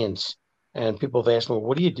signs and hints. And people have asked me,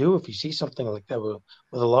 what do you do if you see something like that with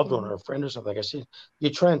a loved one or a friend or something? I said, you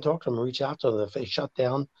try and talk to them, reach out to them. If they shut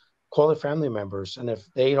down, call their family members. And if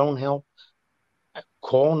they don't help,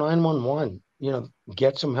 call 911,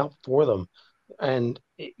 get some help for them. And,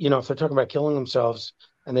 if they're talking about killing themselves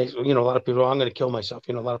and they, a lot of people, I'm going to kill myself.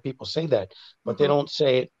 A lot of people say that, but they don't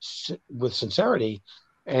say it with sincerity.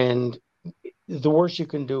 And the worst you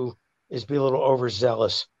can do is be a little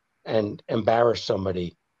overzealous and embarrass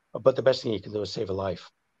somebody. But the best thing you can do is save a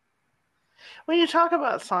life. When you talk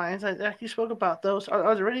about signs, you spoke about those.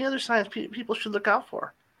 Are there any other signs people should look out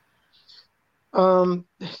for?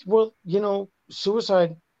 Well,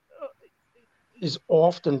 suicide is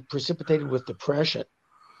often precipitated with depression.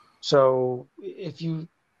 So if you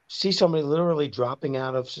see somebody literally dropping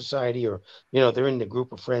out of society, or, they're in the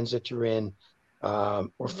group of friends that you're in,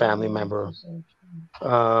 or family member,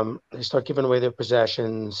 they start giving away their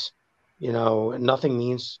possessions, and nothing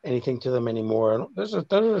means anything to them anymore. Those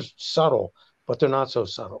are subtle, but they're not so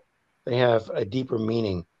subtle. They have a deeper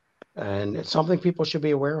meaning. And it's something people should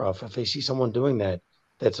be aware of. If they see someone doing that,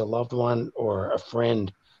 that's a loved one or a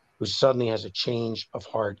friend who suddenly has a change of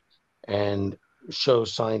heart and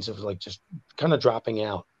shows signs of just kind of dropping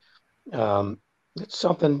out. Um, it's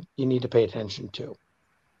something you need to pay attention to.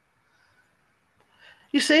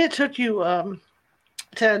 You say it took you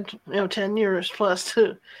 10 years plus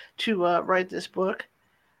to write this book.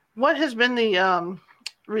 What has been the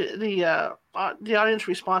audience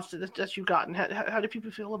response to this that you've gotten? How do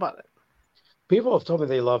people feel about it? People have told me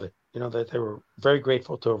they love it. That they were very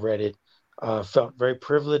grateful to have read it. Felt very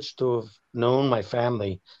privileged to have known my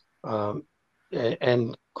family, um,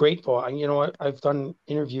 and grateful. I've done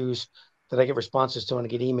interviews that I get responses to, and I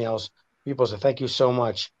get emails. People say, "Thank you so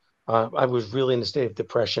much. I was really in a state of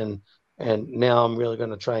depression, and now I'm really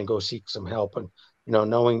going to try and go seek some help." And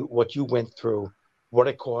knowing what you went through, what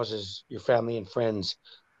it causes your family and friends,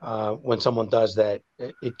 when someone does that,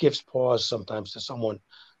 it gives pause sometimes to someone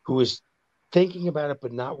who is thinking about it,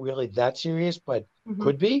 but not really that serious, but Mm-hmm.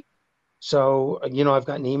 could be. So, I've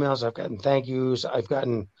gotten emails, I've gotten thank yous, I've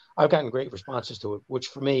gotten great responses to it, which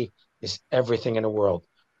for me is everything in the world.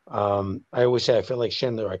 I always say I feel like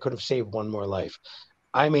Schindler. I could have saved one more life.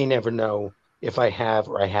 I may never know if I have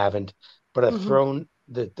or I haven't, but I've Mm-hmm. thrown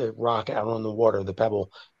the rock out on the water, the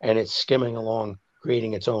pebble, and it's skimming along,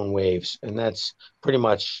 creating its own waves. And that's pretty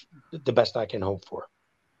much the best I can hope for.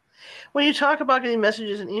 When you talk about getting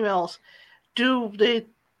messages and emails, do they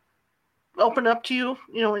open up to you?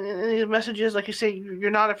 In these messages, like you say, you're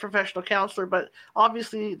not a professional counselor, but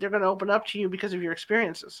obviously they're going to open up to you because of your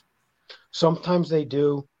experiences. Sometimes they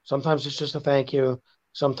do. Sometimes it's just a thank you.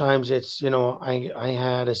 Sometimes it's, I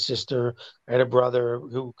had a sister, I had a brother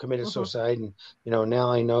who committed Mm-hmm. suicide, and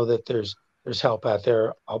now I know that there's help out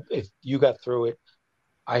there. If you got through it,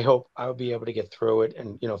 I hope I'll be able to get through it,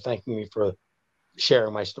 and thanking me for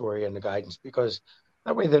sharing my story and the guidance, because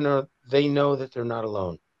that way they know that they're not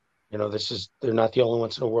alone. They're not the only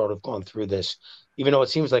ones in the world who've gone through this, even though it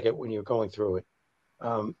seems like it when you're going through it.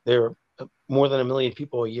 There are more than 1 million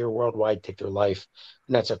people a year worldwide take their life,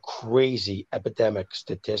 and that's a crazy epidemic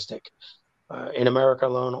statistic. In America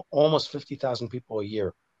alone, almost 50,000 people a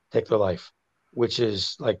year take their life, which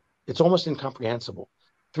is like it's almost incomprehensible.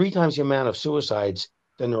 Three times the amount of suicides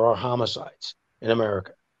than there are homicides in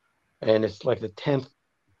America, and it's like the 10th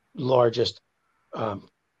largest um,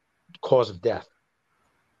 cause of death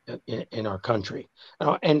in our country.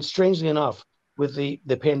 And strangely enough, with the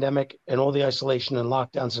pandemic and all the isolation and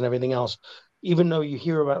lockdowns and everything else, even though you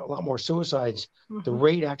hear about a lot more suicides, the Mm-hmm.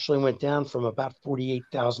 rate actually went down from about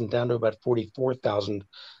 48,000 down to about 44,000,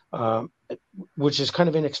 um, which is kind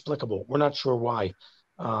of inexplicable. We're not sure why.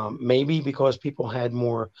 Maybe because people had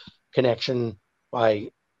more connection by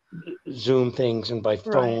Zoom things and by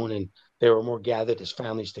Right. phone, and they were more gathered as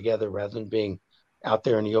families together rather than being out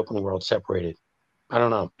there in the open world separated. I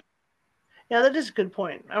don't know. Yeah, that is a good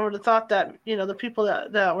point. I would have thought that the people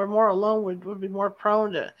that were more alone would be more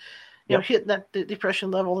prone to Yep. hit that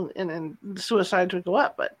depression level, and the suicides would go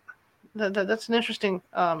up. But that's an interesting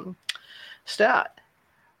stat.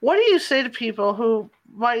 What do you say to people who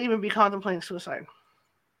might even be contemplating suicide?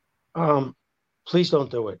 Um, please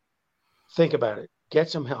don't do it. Think about it. Get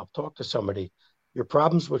some help. Talk to somebody. Your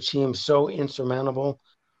problems, which seem so insurmountable,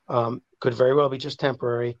 could very well be just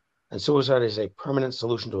temporary. And suicide is a permanent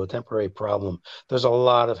solution to a temporary problem. There's a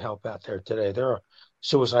lot of help out there today. There are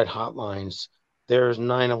suicide hotlines. There's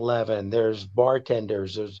 911. There's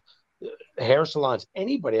bartenders. There's hair salons.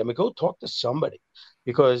 Anybody. I mean, go talk to somebody,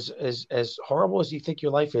 because as horrible as you think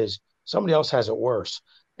your life is, somebody else has it worse.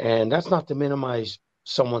 And that's not to minimize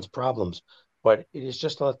someone's problems, but it is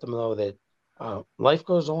just to let them know that life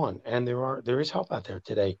goes on, and there is help out there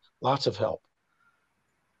today. Lots of help.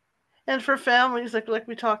 And for families, like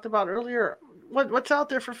we talked about earlier, what's out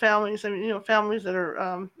there for families? I mean, families that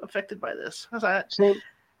are affected by this. How's that? Same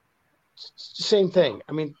same thing.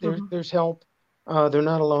 I mean, there's Mm-hmm. there's help. They're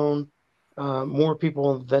not alone. More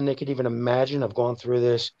people than they could even imagine have gone through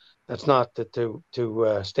this. That's not to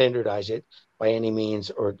standardize it by any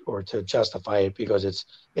means, or to justify it, because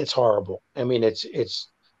it's horrible. I mean, it's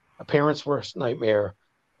a parent's worst nightmare,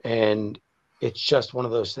 and it's just one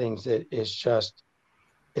of those things that is just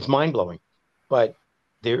it's mind blowing. But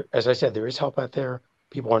there, as I said, there is help out there.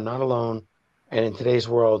 People are not alone. And in today's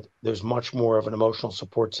world, there's much more of an emotional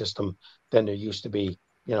support system than there used to be,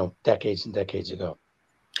 decades and decades ago.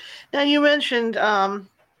 Now you mentioned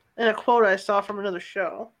in a quote I saw from another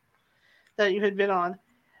show that you had been on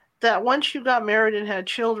that once you got married and had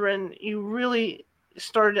children, you really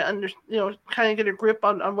started to kind of get a grip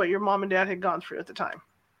on what your mom and dad had gone through at the time.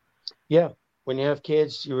 Yeah. When you have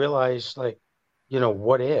kids, you realize, like,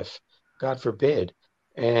 what if, God forbid.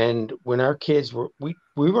 And when our kids we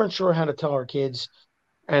weren't sure how to tell our kids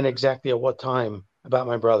and exactly at what time about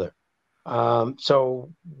my brother.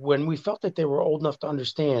 So when we felt that they were old enough to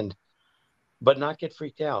understand, but not get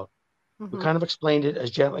freaked out, We Mm-hmm. kind of explained it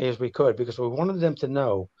as gently as we could because we wanted them to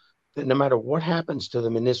know that no matter what happens to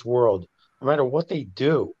them in this world, no matter what they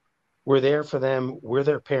do, we're there for them. We're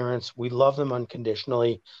their parents. We love them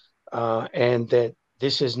unconditionally, and that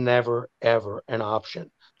this is never, ever an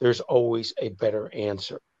option. There's always a better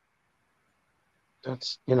answer.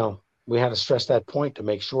 That's, we had to stress that point to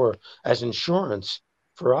make sure, as insurance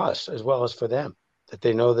for us as well as for them, that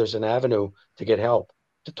they know there's an avenue to get help,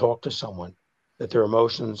 to talk to someone, that their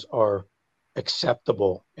emotions are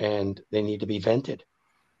acceptable and they need to be vented.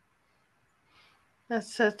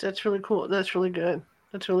 That's really cool. That's really good.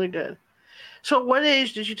 That's really good. So, at what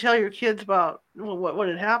age did you tell your kids about what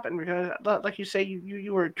had happened? Because, like you say,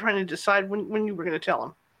 you were trying to decide when you were going to tell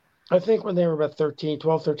them. I think when they were about 13,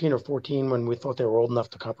 12, 13, or 14, when we thought they were old enough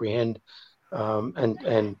to comprehend,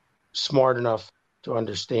 and smart enough to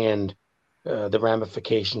understand the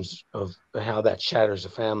ramifications of how that shatters a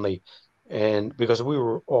family. And because we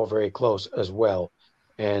were all very close as well.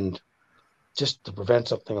 And just to prevent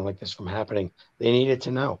something like this from happening, they needed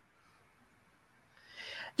to know.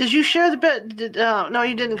 Did you share the bed? No,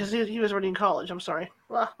 you didn't because he was already in college. I'm sorry.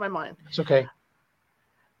 My mind. It's okay.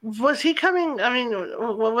 Was he coming? I mean,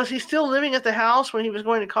 was he still living at the house when he was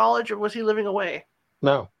going to college, or was he living away?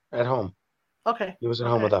 No, at home. Okay. He was at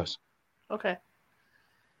home Okay. with us. Okay.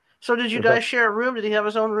 So did you In guys fact, share a room? Did he have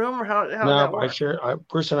his own room, or how did that no, work?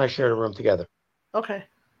 Bruce and I shared a room together. Okay.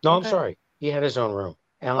 No, I'm Okay. sorry. He had his own room.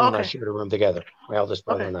 Alan and I Okay. shared a room together, my eldest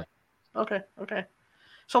brother Okay. and I. Okay. Okay.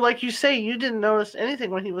 So, like you say, you didn't notice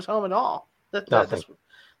anything when he was home at all. Nothing.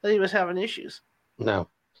 That he was having issues. No.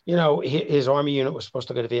 His army unit was supposed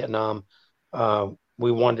to go to Vietnam.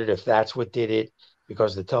 We wondered if that's what did it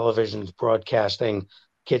because the television's broadcasting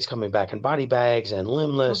kids coming back in body bags and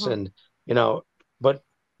limbless Mm-hmm. and, but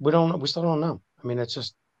we still don't know. I mean, it's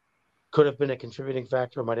just could have been a contributing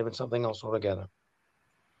factor. It might have been something else altogether.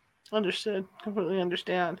 Understood. Completely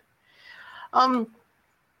understand. Um,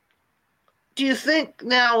 do you think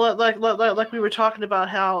now, like we were talking about,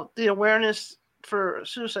 how the awareness for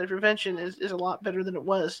suicide prevention is a lot better than it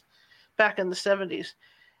was back in the 70s?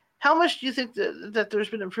 How much do you think that there's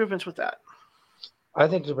been improvements with that? I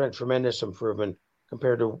think there's been tremendous improvement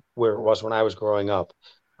compared to where it was when I was growing up.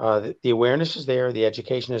 The awareness is there, the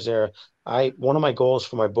education is there. One of my goals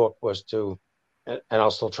for my book was and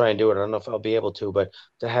I'll still try and do it. I don't know if I'll be able to, but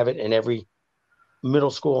to have it in every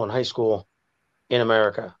middle school and high school in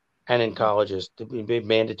America and in colleges to be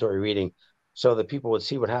mandatory reading, so that people would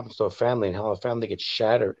see what happens to a family and how a family gets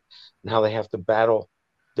shattered and how they have to battle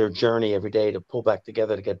their journey every day to pull back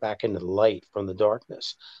together to get back into the light from the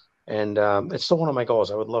darkness. And it's still one of my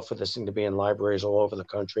goals. I would love for this thing to be in libraries all over the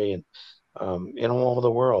country and all over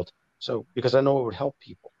the world. So because I know it would help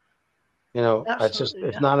people. Absolutely,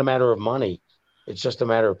 it's yeah. not a matter of money. It's just a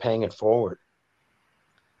matter of paying it forward.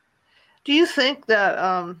 Do you think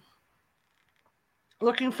that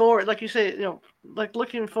looking forward, like you say, like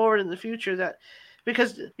looking forward in the future, that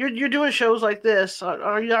because you're doing shows like this,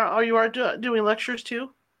 are doing lectures too?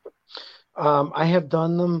 I have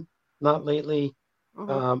done them, not lately,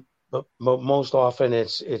 Mm-hmm. but most often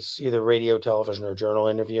it's either radio, television, or journal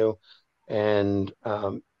interview, and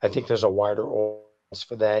I think there's a wider audience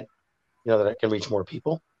for that. That I can reach more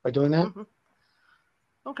people by doing that. Mm-hmm.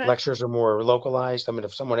 Okay. Lectures are more localized. I mean,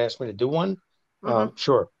 if someone asked me to do one, Mm-hmm.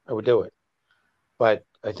 sure, I would do it. But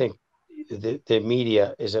I think the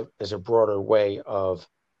media is a broader way of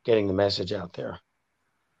getting the message out there.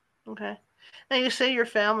 Okay. Now you say your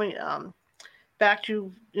family backed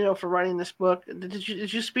you, for writing this book. Did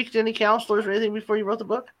you speak to any counselors or anything before you wrote the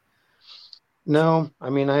book? No,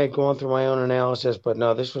 I mean, I had gone through my own analysis, but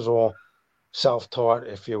no, this was all self-taught,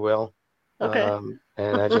 if you will. Okay.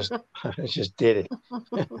 And I just I just did it.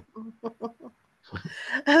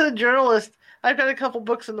 As a journalist, I've got a couple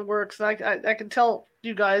books in the works, and I can tell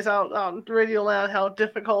you guys out on Radio Land how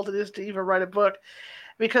difficult it is to even write a book,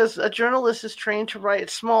 because a journalist is trained to write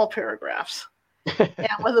small paragraphs. And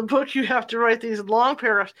with a book, you have to write these long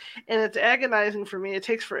paragraphs, and it's agonizing for me. It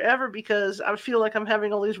takes forever because I feel like I'm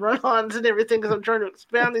having all these run-ons and everything because I'm trying to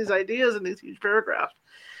expand these ideas in these huge paragraphs.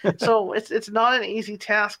 So it's not an easy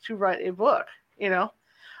task to write a book, No,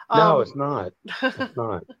 Um, it's not. It's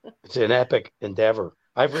not. It's an epic endeavor.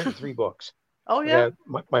 I've written 3 books. oh yeah.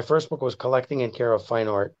 Yeah, my first book was Collecting and Care of Fine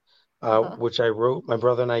Art, Uh-huh. which I wrote. My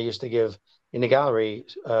brother and I used to give in the gallery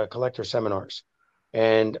collector seminars.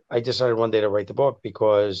 And I decided one day to write the book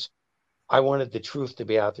because I wanted the truth to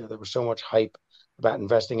be out there. There was so much hype about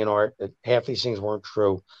investing in art that half these things weren't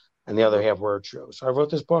true and the other Mm-hmm. half were true. So I wrote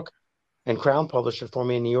this book and Crown published it for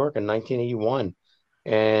me in New York in 1981.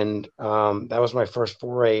 And that was my first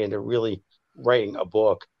foray into really writing a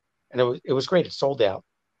book. And it was great. It sold out.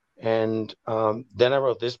 And then I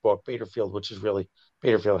wrote this book, Baderfield, which is really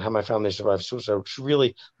Baderfield, How My Family Survived Suicide, which is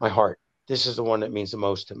really my heart. This is the one that means the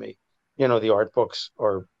most to me. The art books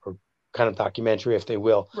are kind of documentary, if they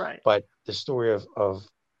will, Right. but the story of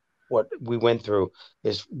what we went through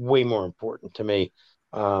is way more important to me.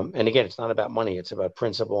 And again, it's not about money; it's about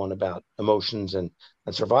principle and about emotions and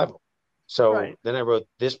survival. So Right. then I wrote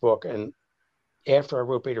this book, and after I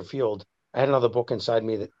wrote Baderfield, I had another book inside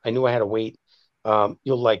me that I knew I had to wait.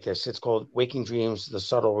 You'll like this. It's called Waking Dreams: The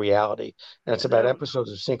Subtle Reality, and it's about Um,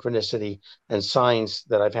 episodes of synchronicity and signs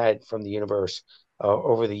that I've had from the universe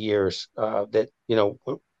over the years. That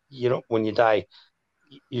when you die,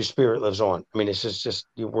 your spirit lives on. I mean, this is just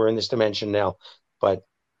we're in this dimension now, but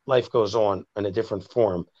life goes on in a different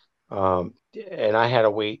form. Um, and I had to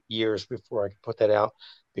wait years before I could put that out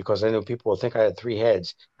because I knew people would think I had three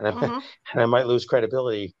heads, and mhm. and I might lose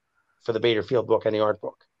credibility for the Baderfield book and the art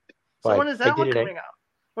book. So when But is I that one did it. coming out?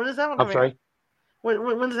 When is that one I'm coming out? sorry.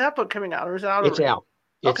 When's that book coming out, or is it out It's already? out.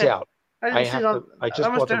 It's Okay. out. I I didn't see it have to. on. I I just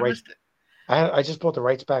must bought the have rights. missed it. I just bought the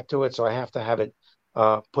rights back to it, so I have to have it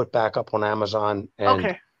put back up on Amazon and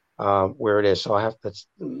Okay. where it is. So that's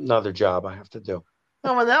another job I have to do.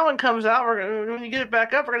 Well, when that one comes out, when you get it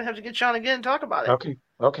back up, we're gonna have to get you on again and talk about it. Okay.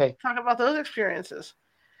 Okay. Talk about those experiences.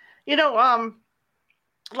 You know,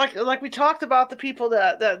 like we talked about the people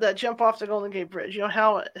that jump off the Golden Gate Bridge. You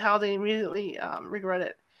know how they immediately regret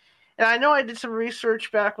it. And I know I did some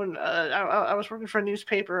research back when I was working for a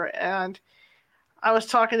newspaper, and I was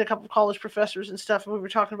talking to a couple of college professors and stuff, and we were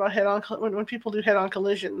talking about head on when people do head on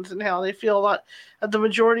collisions and how they feel a lot. The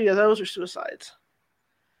majority of those are suicides.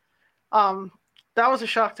 Um, that was a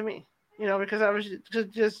shock to me, because I was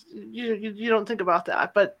just you don't think about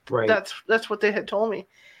that, but Right. that's what they had told me.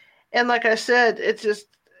 And like I said, it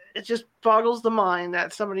just boggles the mind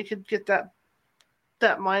that somebody could get that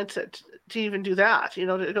mindset to even do that. To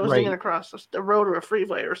go zinging Right. across a road or a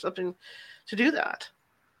freeway or something to do that.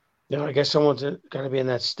 I guess someone's got to be in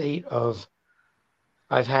that state of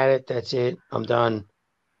I've had it. That's it. I'm done,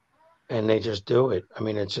 and they just do it. I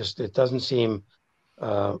mean, it doesn't seem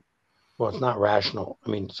uh, well. It's not rational. I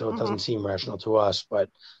mean, so it Mm-hmm. doesn't seem rational to us, but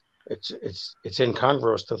it's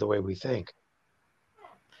incongruous to the way we think.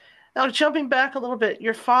 Now, jumping back a little bit,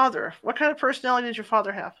 your father. What kind of personality did your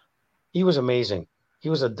father have? He was amazing. He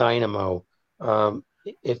was a dynamo.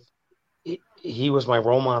 If he was my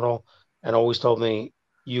role model and always told me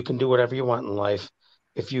you can do whatever you want in life.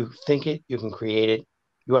 If you think it, you can create it.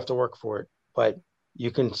 You have to work for it, but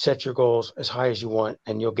you can set your goals as high as you want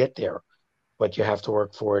and you'll get there, but you have to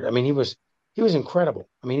work for it. I mean, he was incredible.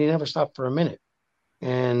 I mean, he never stopped for a minute.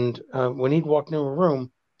 And when he'd walk into a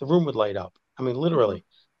room, the room would light up. I mean, Mm-hmm. literally,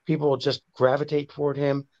 people would just gravitate toward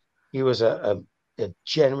him. He was a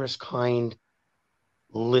generous, kind,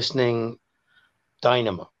 listening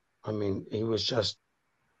dynamo. I mean, he was just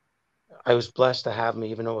I was blessed to have him,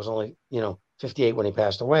 even though it was only 58 when he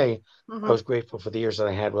passed away. I Mm-hmm. was grateful for the years that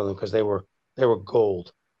I had with him because they were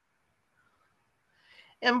gold.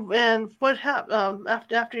 And what happened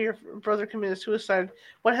after your brother committed suicide?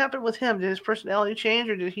 What happened with him? Did his personality change,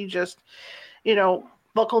 or did he just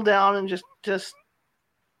buckle down and just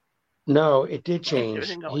No, it did keep change.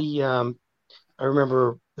 everything going? I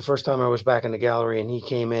remember the first time I was back in the gallery and he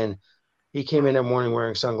came in. He came in that morning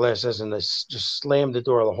wearing sunglasses and this just slammed the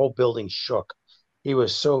door. The whole building shook. He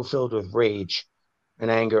was so filled with rage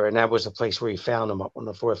and anger, and that was the place where he found him up on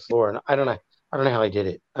the fourth floor. And I don't know how he did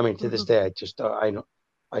it. I mean, to this Mm-hmm. day, I just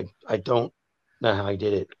I don't know how he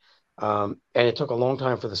did it. And it took a long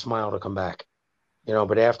time for the smile to come back,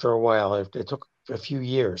 but after a while, it took a few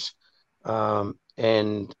years.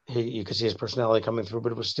 And you could see his personality coming through,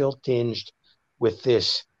 but it was still tinged with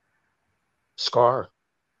this scar,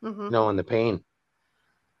 Mm-hmm. and the pain.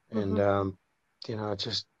 And, Mm-hmm. it's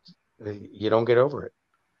just, you don't get over it,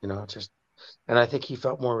 it's just, and I think he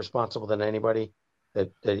felt more responsible than anybody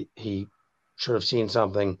that he should have seen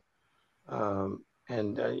something. And,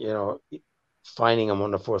 finding him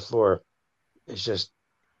on the fourth floor is just,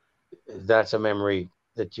 that's a memory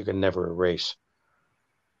that you can never erase.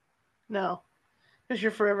 No, because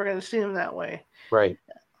you're forever going to see him that way. Right.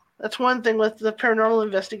 That's one thing with the paranormal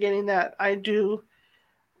investigating that I do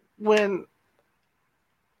when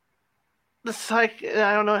the psych.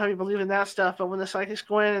 I don't know how you believe in that stuff, but when the psychics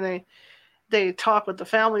go in and they talk with the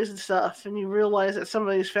families and stuff, and you realize that some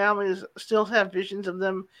of these families still have visions of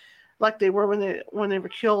them like they were when they were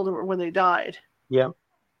killed or when they died. Yeah.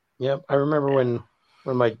 Yeah. I remember when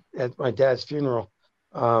at my dad's funeral,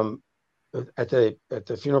 um, at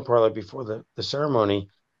the funeral parlor before the ceremony,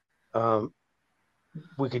 um,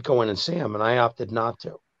 we could go in and see him, and I opted not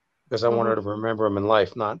to because I Mm-hmm. wanted to remember him in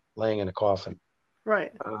life, not laying in a coffin.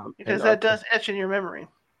 Right. And Because that does etch in your memory.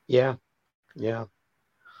 yeah, yeah.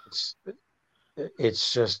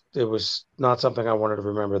 It's it was not something I wanted to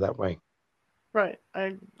remember that way. Right.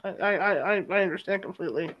 I understand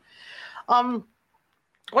completely. Um,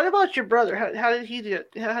 what about your brother? How did he do?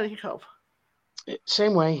 How did he cope?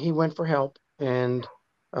 Same way, he went for help and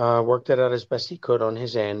worked it out as best he could on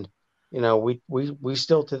his end. We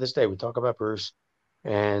still to this day we talk about Bruce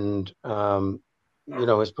and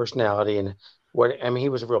his personality and what I mean. He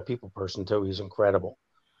was a real people person too. He's incredible.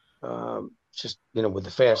 Just with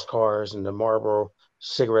the fast cars and the Marlboro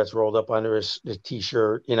cigarettes rolled up under his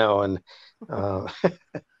t-shirt, and uh,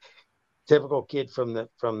 typical kid from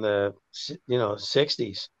the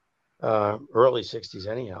 60s, early 60s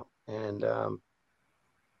anyhow. And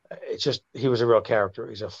it's just he was a real character.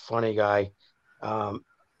 He's a funny guy. Um,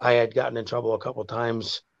 I had gotten in trouble a couple of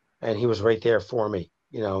times, and he was right there for me,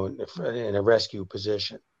 in a rescue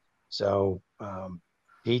position. So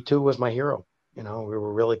he too was my hero. We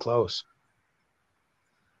were really close.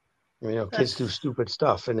 Kids do That's stupid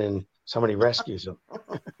stuff, and then somebody rescues them.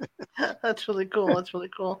 that's really cool. That's really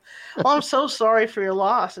cool. Well, I'm so sorry for your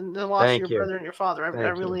loss and the loss of your Thank you, brother and your father. I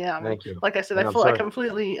thank you, really am. And thank you, like I said, and I'm I sorry.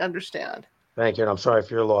 completely understand. Thank you, and I'm sorry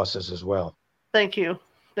for your losses as well. Thank you.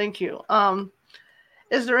 Thank you.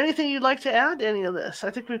 Is there anything you'd like to add to any of this? I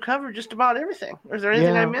think we've covered just about everything. Is there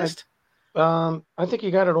anything I Yeah, missed? I think you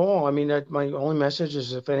got it all. I mean, my only message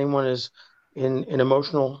is if anyone is in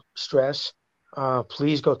emotional stress,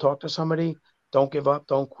 please go talk to somebody. Don't give up.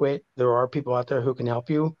 Don't quit. There are people out there who can help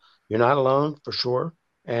you. You're not alone for sure,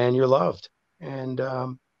 and you're loved. And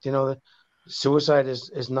suicide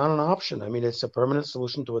is not an option. I mean, it's a permanent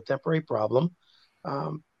solution to a temporary problem.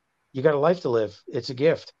 Um, you got a life to live. It's a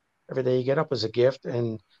gift. Every day you get up is a gift,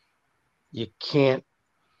 and you can't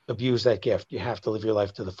abuse that gift. You have to live your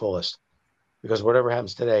life to the fullest because whatever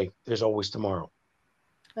happens today, there's always tomorrow.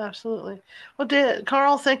 Absolutely. Well,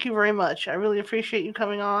 Carl, thank you very much. I really appreciate you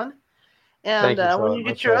coming on. And Thank you, when Charlotte. you My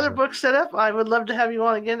get your other pleasure. book set up, I would love to have you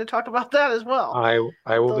on again to talk about that as well. I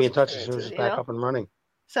will be Those in touch as soon as experiences, it's back up and running.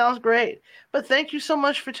 Sounds great. But thank you so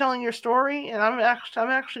much for telling your story. And I'm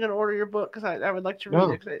actually going to order your book because I would like to read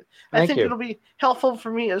No, it. 'Cause I thank think you. it'll be helpful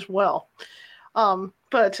for me as well.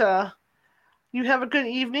 But you have a good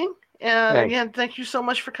evening. And Thanks. again, thank you so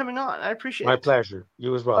much for coming on. I appreciate My it. pleasure.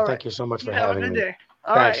 You as well. All right. Thank you so much You for have a having good me. day.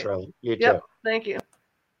 All Thanks, right. Charlotte. You too. Yep. Thank you.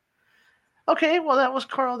 Okay. Well, that was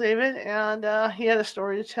Carl David, and he had a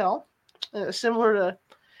story to tell, similar to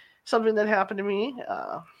something that happened to me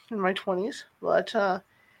in my 20s. But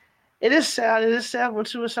it is sad. It is sad when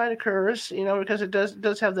suicide occurs, because it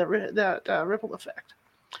does have that ripple effect.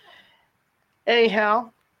 Anyhow,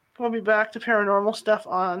 we'll be back to paranormal stuff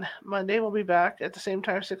on Monday. We'll be back at the same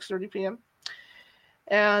time, 6:30 p.m.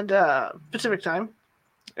 and Pacific time.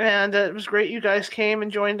 And it was great you guys came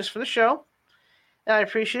and joined us for the show. And I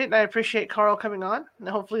appreciate it. And I appreciate Carl coming on. And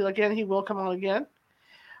hopefully, again, he will come on again.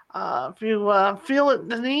 If you feel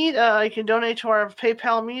the need, you can donate to our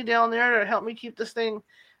PayPal me down there to help me keep this thing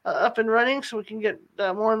up and running so we can get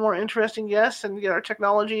more and more interesting guests and get our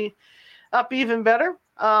technology up even better.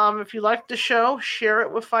 If you liked the show, share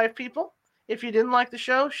it with 5 people. If you didn't like the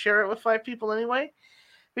show, share it with 5 people anyway,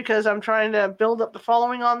 because I'm trying to build up the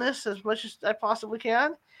following on this as much as I possibly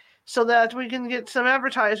can so that we can get some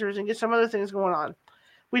advertisers and get some other things going on.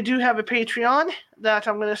 We do have a Patreon that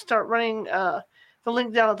I'm going to start running the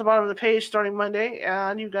link down at the bottom of the page starting Monday,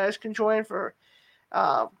 and you guys can join for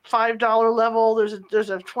 $5 level. There's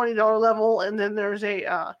a $20 level, and then there's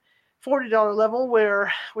a $40 level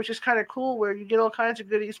which is kind of cool, where you get all kinds of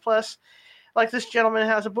goodies. Plus, like this gentleman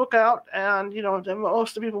has a book out, and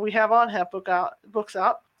most of the people we have on have books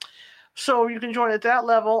out. So you can join at that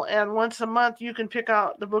level, and once a month you can pick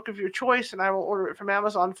out the book of your choice, and I will order it from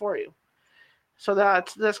Amazon for you. So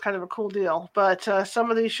that's kind of a cool deal. But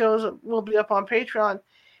some of these shows will be up on Patreon,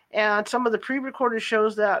 and some of the pre-recorded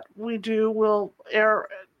shows that we do will air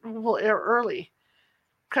early,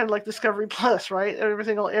 kind of like Discovery Plus, right?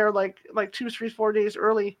 Everything will air like 2, 3, 4 days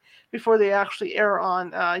early before they actually air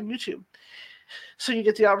on YouTube. So you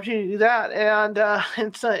get the opportunity to do that,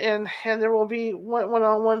 and there will be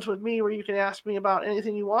one-on-ones with me where you can ask me about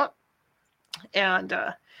anything you want, and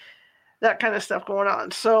that kind of stuff going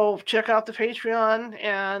on. So check out the Patreon,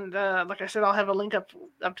 and like I said, I'll have a link up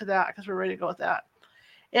to that because we're ready to go with that.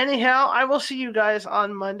 Anyhow, I will see you guys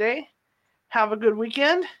on Monday. Have a good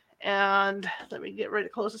weekend, and let me get ready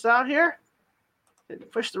to close this out here.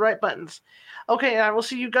 Push the right buttons. Okay, I will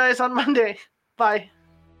see you guys on Monday. Bye.